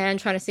grabs his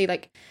hand trying to see,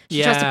 like,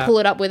 she tries to pull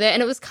it up with it.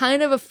 And it was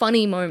kind of a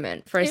funny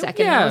moment for a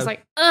second. And I was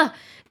like,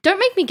 don't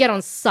make me get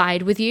on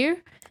side with you.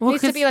 It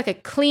needs to be like a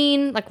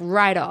clean, like,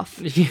 write-off.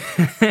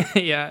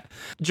 Yeah.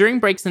 During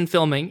breaks in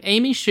filming,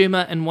 Amy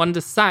Schumer and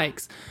Wanda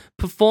Sykes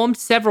performed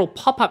several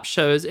pop-up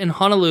shows in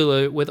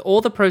Honolulu with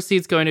all the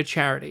proceeds going to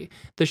charity.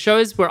 The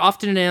shows were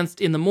often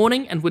announced in the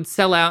morning and would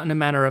sell out in a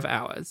matter of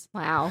hours.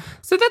 Wow.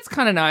 So that's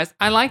kind of nice.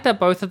 I like that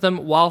both of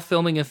them, while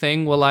filming a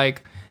thing, were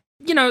like,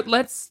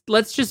 let's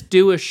just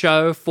do a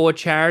show for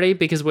charity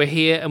because we're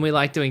here and we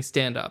like doing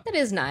stand-up. That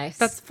is nice.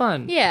 That's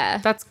fun. Yeah.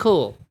 That's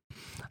cool.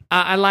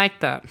 I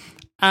like that.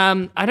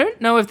 I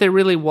don't know if there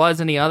really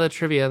was any other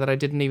trivia that I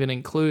didn't even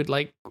include.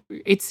 Like,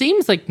 it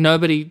seems like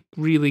nobody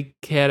really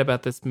cared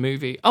about this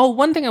movie. Oh,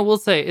 one thing I will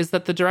say is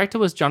that the director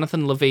was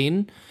Jonathan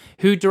Levine,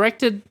 who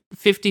directed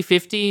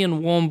 50-50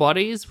 and Warm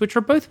Bodies, which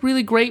are both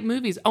really great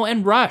movies. Oh,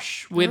 and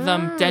Rush with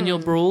Daniel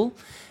Bruhl.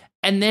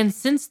 And then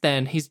since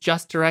then, he's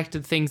just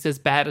directed things as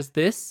bad as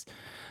this.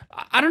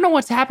 I don't know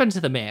what's happened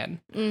to the man.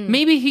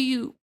 Maybe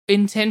he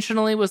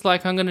intentionally was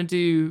like, I'm going to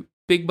do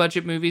big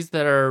budget movies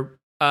that are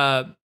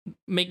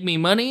make me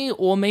money,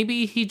 or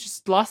maybe he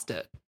just lost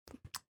it.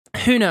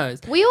 Who knows?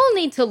 We all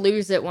need to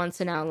lose it once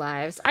in our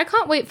lives. I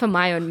can't wait for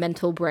my own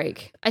mental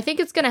break. I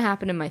think it's going to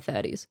happen in my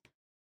 30s.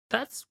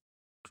 That's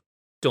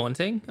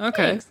daunting.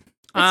 Okay. Thanks.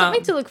 It's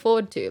something to look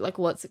forward to. Like,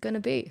 what's it going to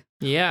be?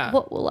 Yeah.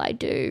 What will I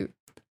do?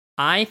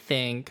 I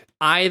think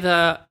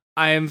either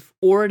I've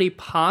already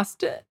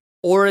passed it,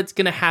 or it's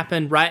going to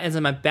happen right as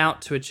I'm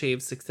about to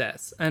achieve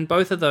success. And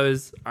both of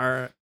those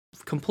are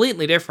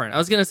completely different. I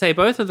was going to say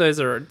both of those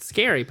are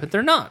scary, but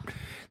they're not.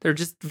 They're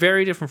just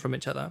very different from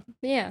each other.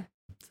 Yeah.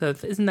 So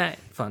isn't that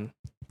fun?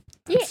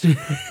 Yeah.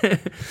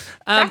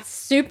 That's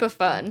super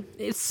fun.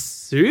 It's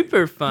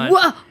super fun.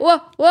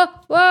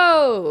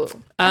 Whoa.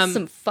 That's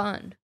some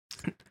fun.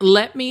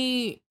 Let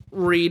me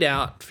read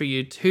out for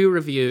you 2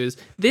 reviews.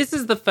 This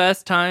is the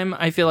first time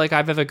I feel like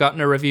I've ever gotten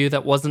a review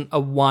that wasn't a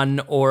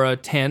 1 or a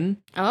 10.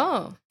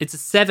 Oh. It's a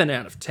 7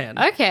 out of 10.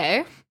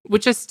 Okay.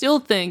 Which I still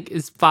think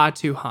is far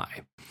too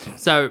high.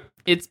 So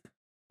it's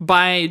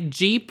by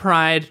G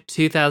Pride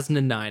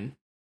 2009.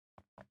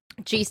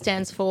 G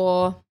stands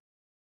for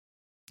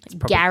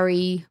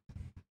Gary,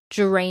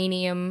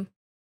 geranium,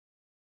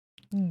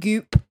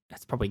 goop.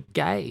 That's probably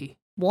gay.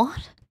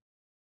 What?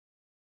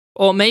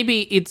 Or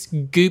maybe it's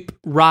Goop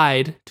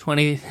Ride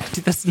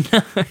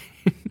 2009.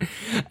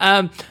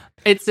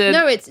 It's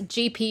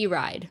GP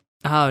Ride.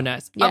 Oh,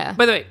 nice. Yeah.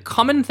 By the way,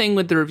 common thing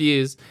with the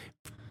reviews,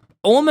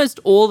 almost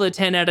all the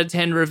 10 out of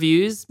 10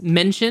 reviews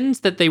mentioned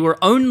that they were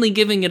only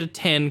giving it a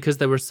 10 because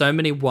there were so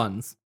many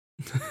 1s.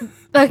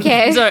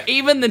 Okay. So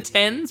even the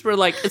 10s were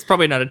like, it's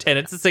probably not a 10,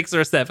 it's a 6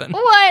 or a 7.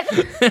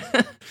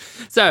 What?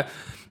 So,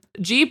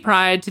 G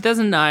Pride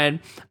 2009,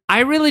 I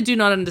really do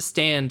not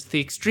understand the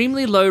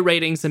extremely low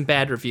ratings and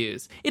bad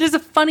reviews. It is a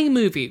funny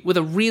movie with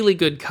a really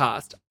good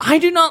cast. I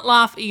do not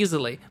laugh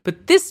easily,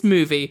 but this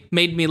movie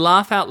made me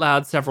laugh out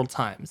loud several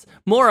times.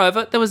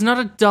 Moreover, there was not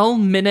a dull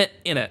minute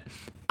in it.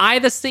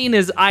 Either scene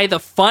is either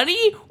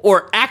funny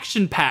or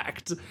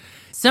action-packed.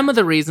 Some of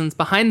the reasons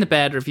behind the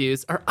bad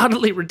reviews are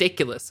utterly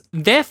ridiculous.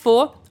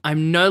 Therefore,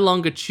 I'm no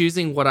longer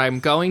choosing what I'm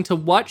going to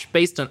watch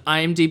based on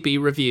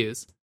IMDb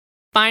reviews.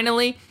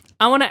 Finally,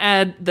 I want to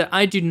add that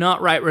I do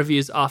not write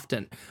reviews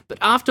often, but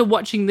after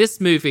watching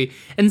this movie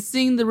and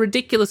seeing the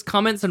ridiculous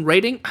comments and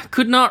rating, I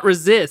could not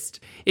resist.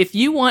 If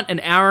you want an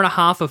hour and a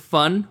half of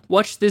fun,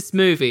 watch this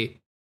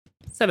movie.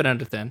 7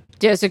 out of 10.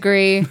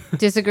 Disagree.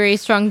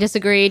 Strong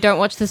disagree. Don't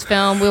watch this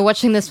film. We're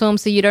watching this film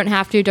so you don't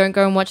have to. Don't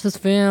go and watch this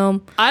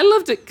film. I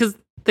loved it because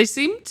they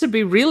seemed to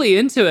be really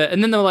into it,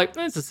 and then they were like,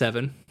 it's a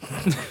 7.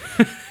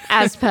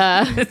 As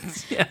per.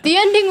 Yeah. The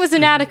ending was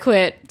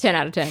inadequate. 10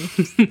 out of 10.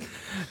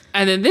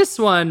 And then this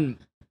one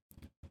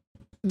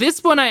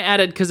I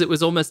added because it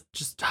was almost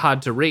just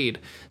hard to read.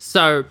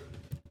 So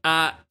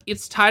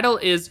its title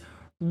is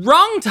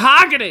Wrong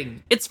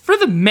Targeting. It's for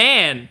the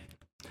man.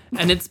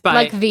 And it's by...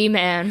 Like the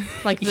man.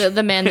 Like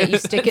the man that you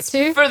stick it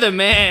to. For the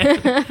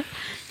man.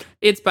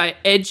 It's by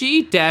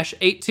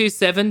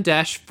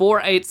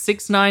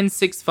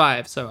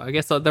edgy-827-486965. So I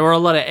guess there were a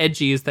lot of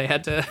edgies they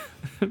had to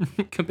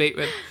compete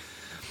with.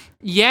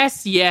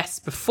 Yes.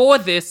 Before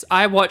this,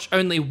 I watched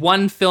only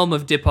one film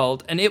of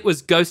Dippold, and it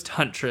was Ghost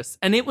Huntress,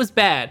 and it was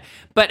bad,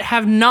 but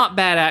have not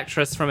bad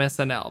actress from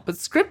SNL. But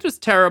script was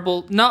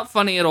terrible, not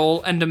funny at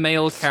all, and the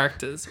male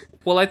characters.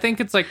 Well, I think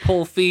it's like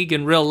Paul Feig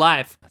in real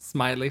life.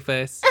 Smiley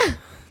face.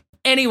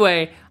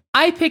 Anyway,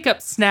 I pick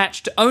up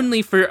Snatched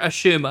only for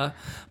Ashuma,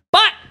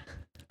 but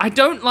I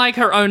don't like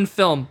her own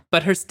film,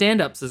 but her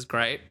stand-ups is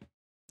great.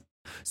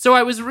 So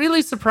I was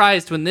really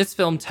surprised when this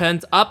film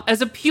turns up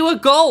as a pure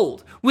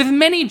gold, with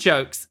many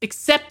jokes,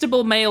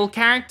 acceptable male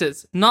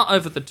characters, not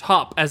over the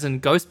top, as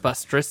in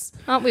Ghostbusters.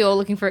 Aren't we all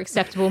looking for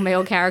acceptable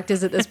male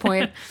characters at this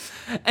point?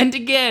 And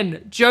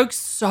again, jokes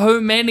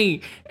so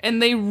many,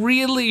 and they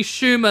really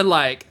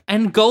Schumer-like.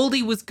 And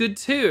Goldie was good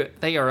too.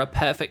 They are a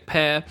perfect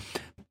pair.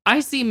 I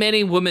see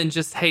many women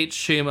just hate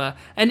Schumer,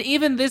 and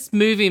even this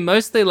movie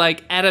mostly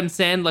like Adam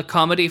Sandler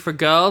comedy for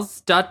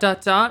girls, ...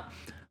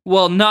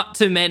 Well, not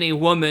too many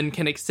women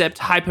can accept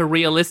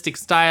hyper-realistic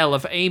style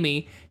of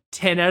Amy.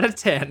 10 out of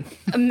 10.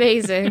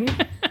 Amazing.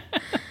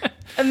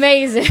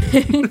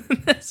 Amazing.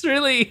 There's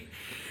really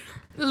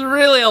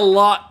a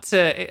lot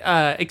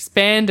to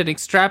expand and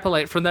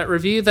extrapolate from that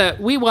review that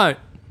we won't.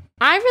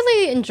 I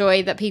really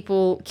enjoy that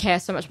people care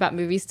so much about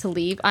movies to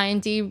leave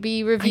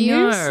IMDb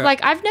reviews.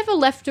 Like, I've never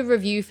left a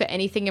review for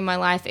anything in my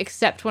life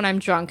except when I'm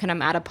drunk and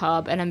I'm at a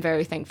pub and I'm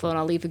very thankful and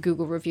I'll leave a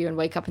Google review and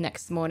wake up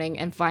next morning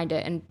and find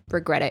it and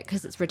regret it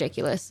because it's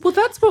ridiculous. Well,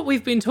 that's what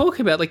we've been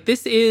talking about. Like,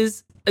 this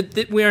is...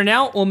 we are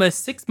now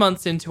almost 6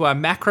 months into our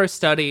macro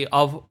study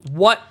of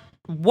what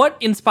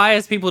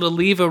inspires people to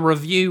leave a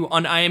review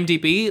on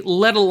IMDb,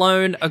 let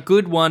alone a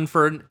good one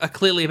for a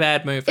clearly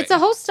bad movie. It's a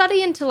whole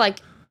study into, like,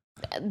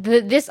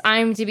 this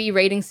IMDb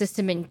rating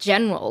system in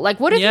general. Like,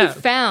 what have you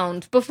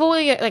found before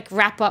we like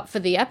wrap up for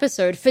the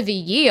episode for the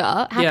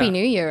year? Happy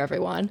New Year,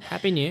 everyone!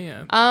 Happy New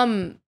Year.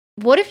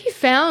 What have you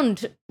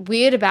found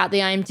weird about the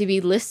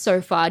IMDb list so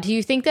far? Do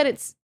you think that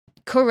it's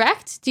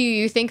correct? Do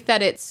you think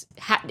that it's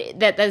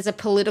that there's a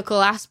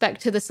political aspect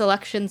to the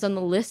selections on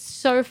the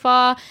list so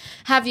far?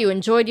 Have you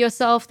enjoyed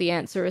yourself? The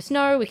answer is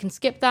no. We can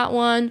skip that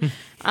one.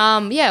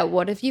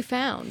 What have you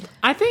found?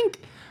 I think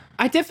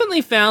I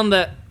definitely found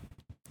that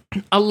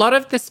a lot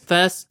of this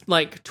first,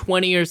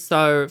 20 or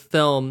so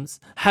films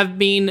have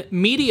been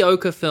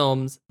mediocre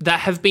films that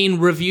have been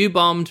review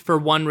bombed for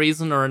one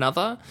reason or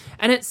another.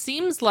 And it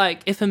seems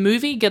like if a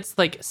movie gets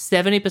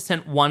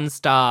 70% 1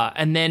 star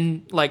and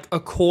then a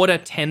quarter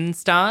 10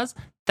 stars,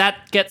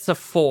 that gets a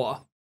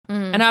 4.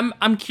 And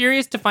I'm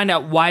curious to find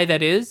out why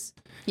that is.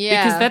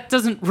 Yeah. Because that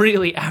doesn't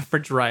really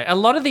average right. A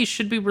lot of these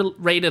should be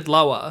rated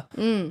lower.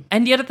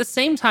 And yet at the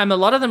same time, a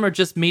lot of them are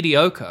just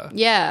mediocre.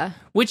 Yeah.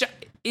 Which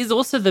is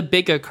also the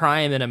bigger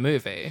crime in a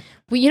movie.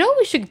 Well, you know what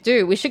we should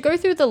do? We should go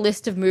through the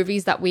list of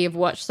movies that we have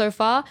watched so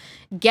far,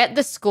 get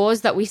the scores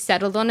that we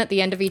settled on at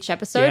the end of each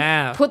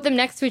episode, put them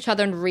next to each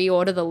other and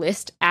reorder the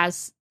list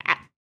as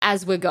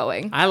we're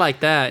going. I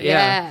like that,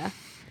 yeah.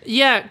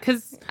 Yeah,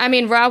 because... I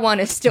mean, Ra 1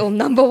 is still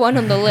number 1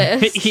 on the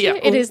list. Yeah.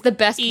 It is the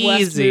best,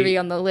 worst movie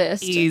on the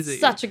list. Easy.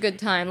 Such a good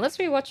time. Let's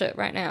rewatch it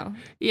right now.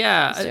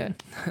 Yeah.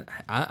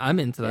 I'm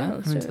into that. Yeah,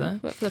 let's do it.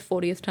 For the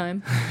 40th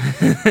time.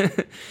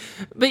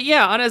 But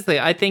yeah,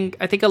 honestly, I think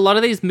a lot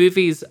of these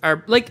movies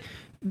are...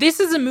 this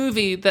is a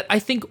movie that I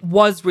think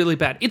was really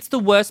bad. It's the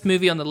worst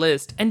movie on the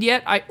list. And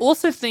yet, I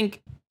also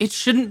think... it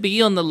shouldn't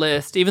be on the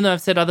list, even though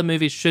I've said other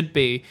movies should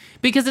be,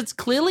 because it's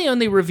clearly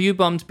only review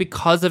bombed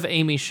because of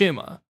Amy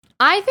Schumer.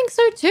 I think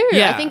so too.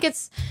 Yeah. I think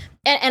it's,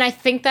 and I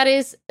think that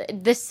is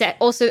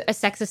also a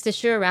sexist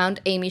issue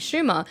around Amy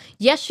Schumer.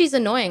 Yes, she's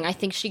annoying. I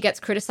think she gets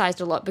criticized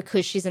a lot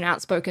because she's an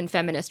outspoken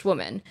feminist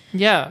woman.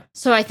 Yeah.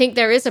 So I think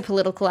there is a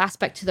political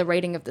aspect to the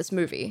rating of this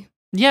movie.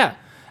 Yeah.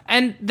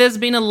 And there's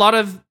been a lot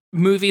of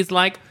movies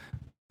like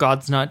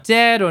God's Not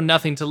Dead or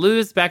Nothing to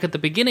Lose back at the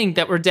beginning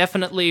that were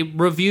definitely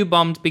review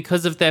bombed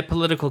because of their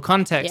political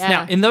context. Yeah.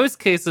 Now, in those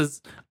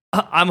cases,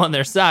 I'm on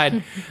their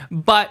side.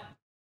 But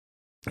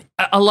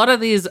a lot of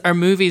these are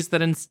movies that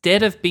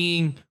instead of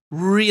being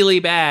really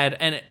bad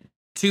and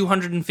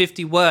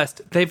 250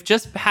 worst, they've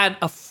just had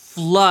a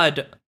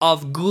flood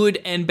of good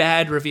and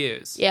bad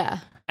reviews. Yeah.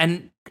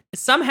 And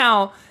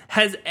somehow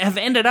have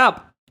ended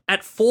up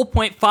at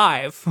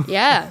 4.5.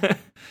 Yeah.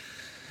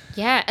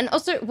 Yeah. And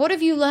also, what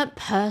have you learnt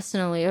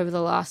personally over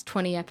the last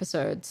 20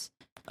 episodes?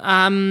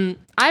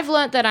 I've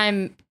learnt that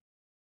I'm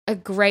a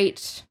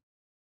great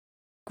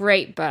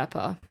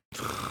burper.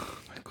 Oh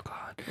my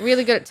God.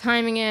 Really good at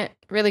timing it,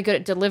 really good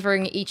at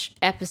delivering each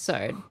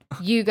episode.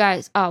 You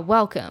guys are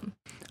welcome.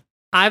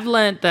 I've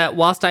learnt that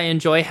whilst I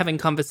enjoy having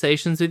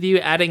conversations with you,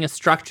 adding a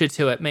structure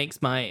to it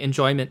makes my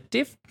enjoyment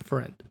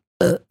different.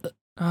 What?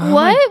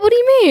 What do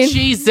you mean?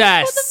 Jesus.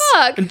 What the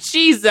fuck?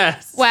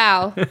 Jesus.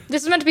 Wow.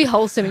 This is meant to be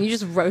wholesome and you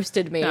just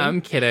roasted me. No,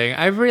 I'm kidding.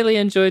 I've really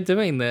enjoyed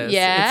doing this.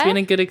 Yeah? It's been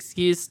a good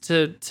excuse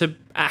to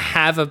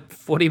have a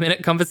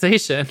 40-minute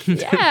conversation.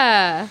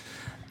 Yeah.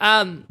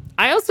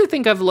 I also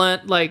think I've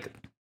learnt, like,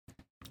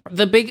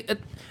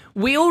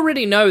 we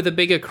already know the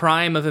bigger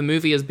crime of a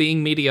movie is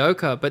being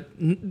mediocre, but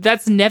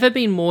that's never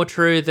been more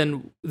true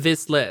than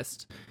this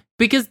list.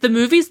 Because the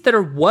movies that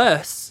are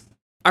worse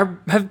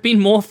have been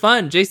more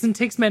fun. Jason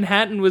Takes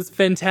Manhattan was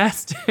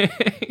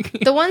fantastic.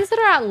 The ones that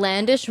are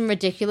outlandish and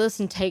ridiculous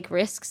and take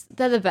risks,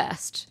 they're the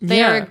best.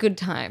 They are a good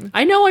time.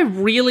 I know I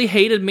really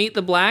hated Meet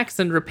the Blacks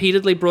and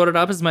repeatedly brought it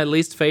up as my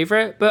least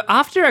favorite, but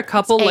after a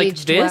couple like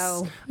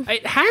this,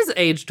 it has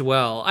aged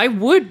well. I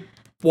would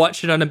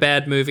watch it on a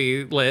bad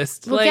movie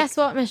list. Well, guess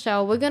what,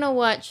 Michelle? We're going to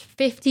watch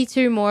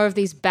 52 more of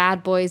these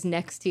bad boys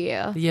next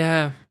year.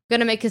 Yeah. We're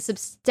going to make a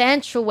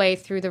substantial way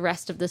through the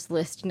rest of this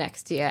list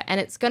next year, and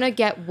it's going to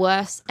get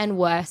worse and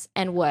worse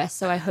and worse,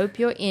 so I hope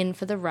you're in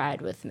for the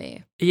ride with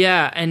me.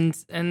 Yeah, and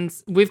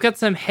we've got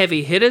some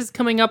heavy hitters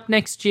coming up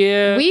next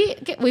year.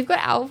 We've got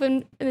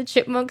Alvin and the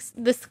Chipmunks,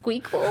 the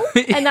Squeakquel,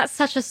 and that's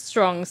such a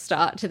strong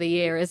start to the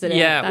year, isn't it?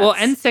 Yeah, well,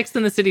 and Sex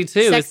and the City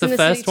too. It's the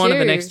first one of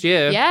the next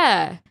year.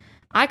 Yeah.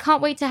 I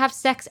can't wait to have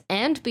sex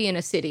and be in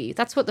a city.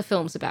 That's what the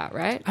film's about,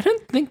 right? I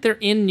don't think they're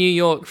in New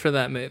York for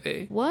that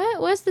movie.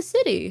 What? Where's the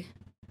city?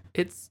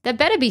 There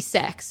better be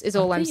sex, is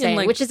all I'm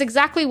saying, which is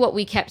exactly what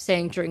we kept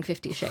saying during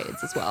 50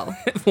 Shades as well.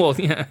 Well,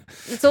 yeah.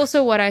 It's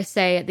also what I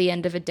say at the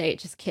end of a date.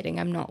 Just kidding.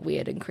 I'm not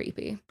weird and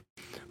creepy.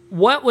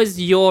 What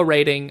was your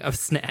rating of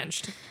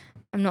Snatched?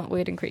 I'm not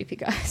weird and creepy,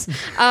 guys.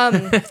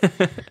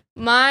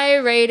 My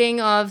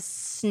rating of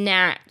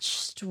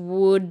Snatched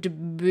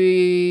would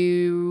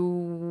be...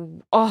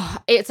 Oh,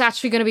 it's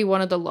actually going to be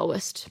one of the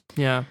lowest.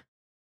 Yeah.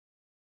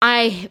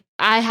 I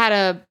had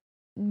a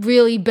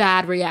really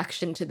bad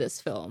reaction to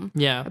this film.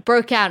 Yeah. I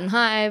broke out in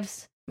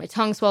hives. My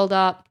tongue swelled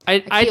up. I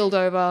keeled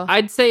over.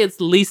 I'd say it's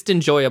least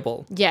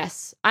enjoyable.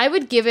 Yes. I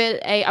would give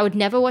it I would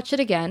never watch it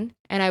again,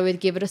 and I would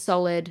give it a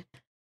solid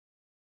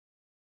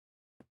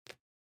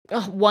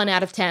 1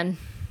 out of 10.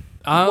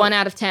 1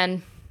 out of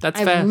 10. That's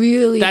fair.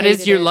 That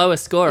is your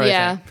lowest score,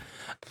 yeah. I think.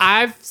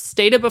 I've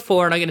stated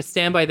before, and I'm going to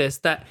stand by this,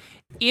 that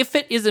if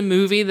it is a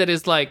movie that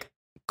is, like,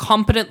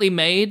 competently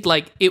made,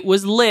 like, it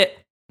was lit,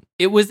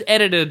 it was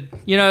edited,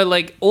 you know,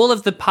 like, all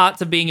of the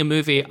parts of being a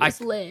movie.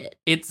 It's lit.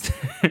 It's...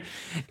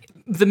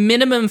 the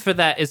minimum for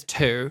that is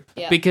 2,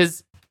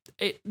 because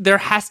there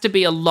has to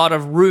be a lot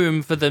of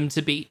room for them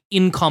to be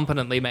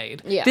incompetently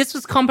made. Yeah. This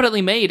was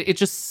competently made. It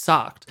just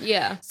sucked.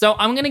 Yeah. So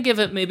I'm going to give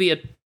it maybe a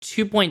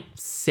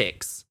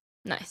 2.6.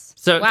 Nice.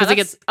 So, wow, that's it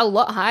gets a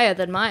lot higher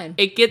than mine.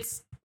 It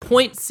gets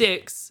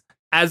 0.6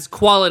 as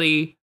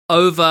quality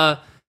over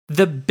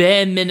the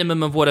bare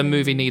minimum of what a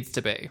movie needs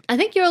to be. I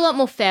think you're a lot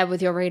more fair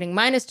with your rating.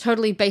 Mine is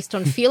totally based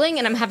on feeling,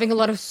 and I'm having a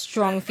lot of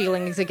strong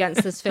feelings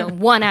against this film.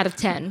 1 out of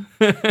 10.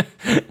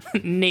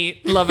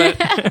 Neat. Love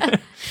it.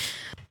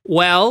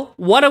 Well,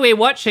 what are we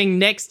watching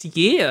next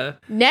year?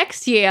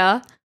 Next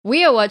year,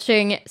 we are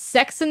watching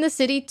Sex and the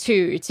City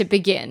 2 to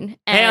begin.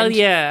 And hell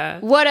yeah.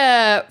 What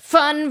a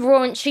fun,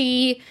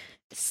 raunchy,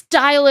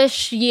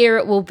 stylish year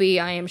it will be,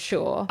 I am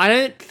sure. I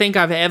don't think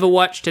I've ever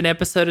watched an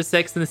episode of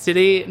Sex and the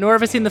City, nor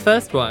have I seen the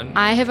first one.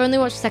 I have only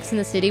watched Sex and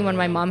the City when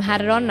my mum had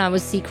it on, and I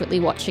was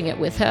secretly watching it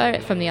with her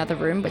from the other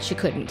room, but she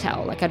couldn't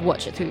tell. Like, I'd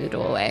watch it through the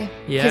doorway.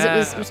 Yeah.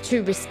 Because it was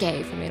too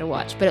risque for me to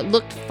watch, but it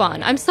looked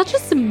fun. I'm such a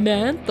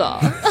Samantha.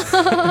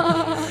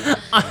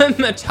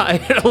 I'm a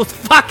titled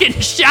fucking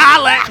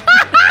Charlotte.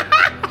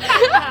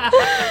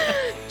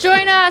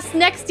 Join us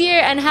next year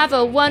and have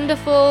a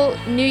wonderful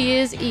New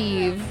Year's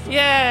Eve.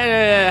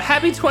 Yeah,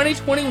 happy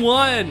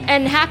 2021.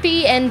 And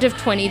happy end of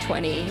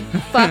 2020.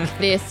 Fuck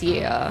this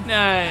year.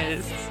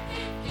 Nice.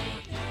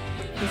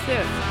 That's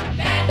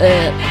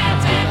it.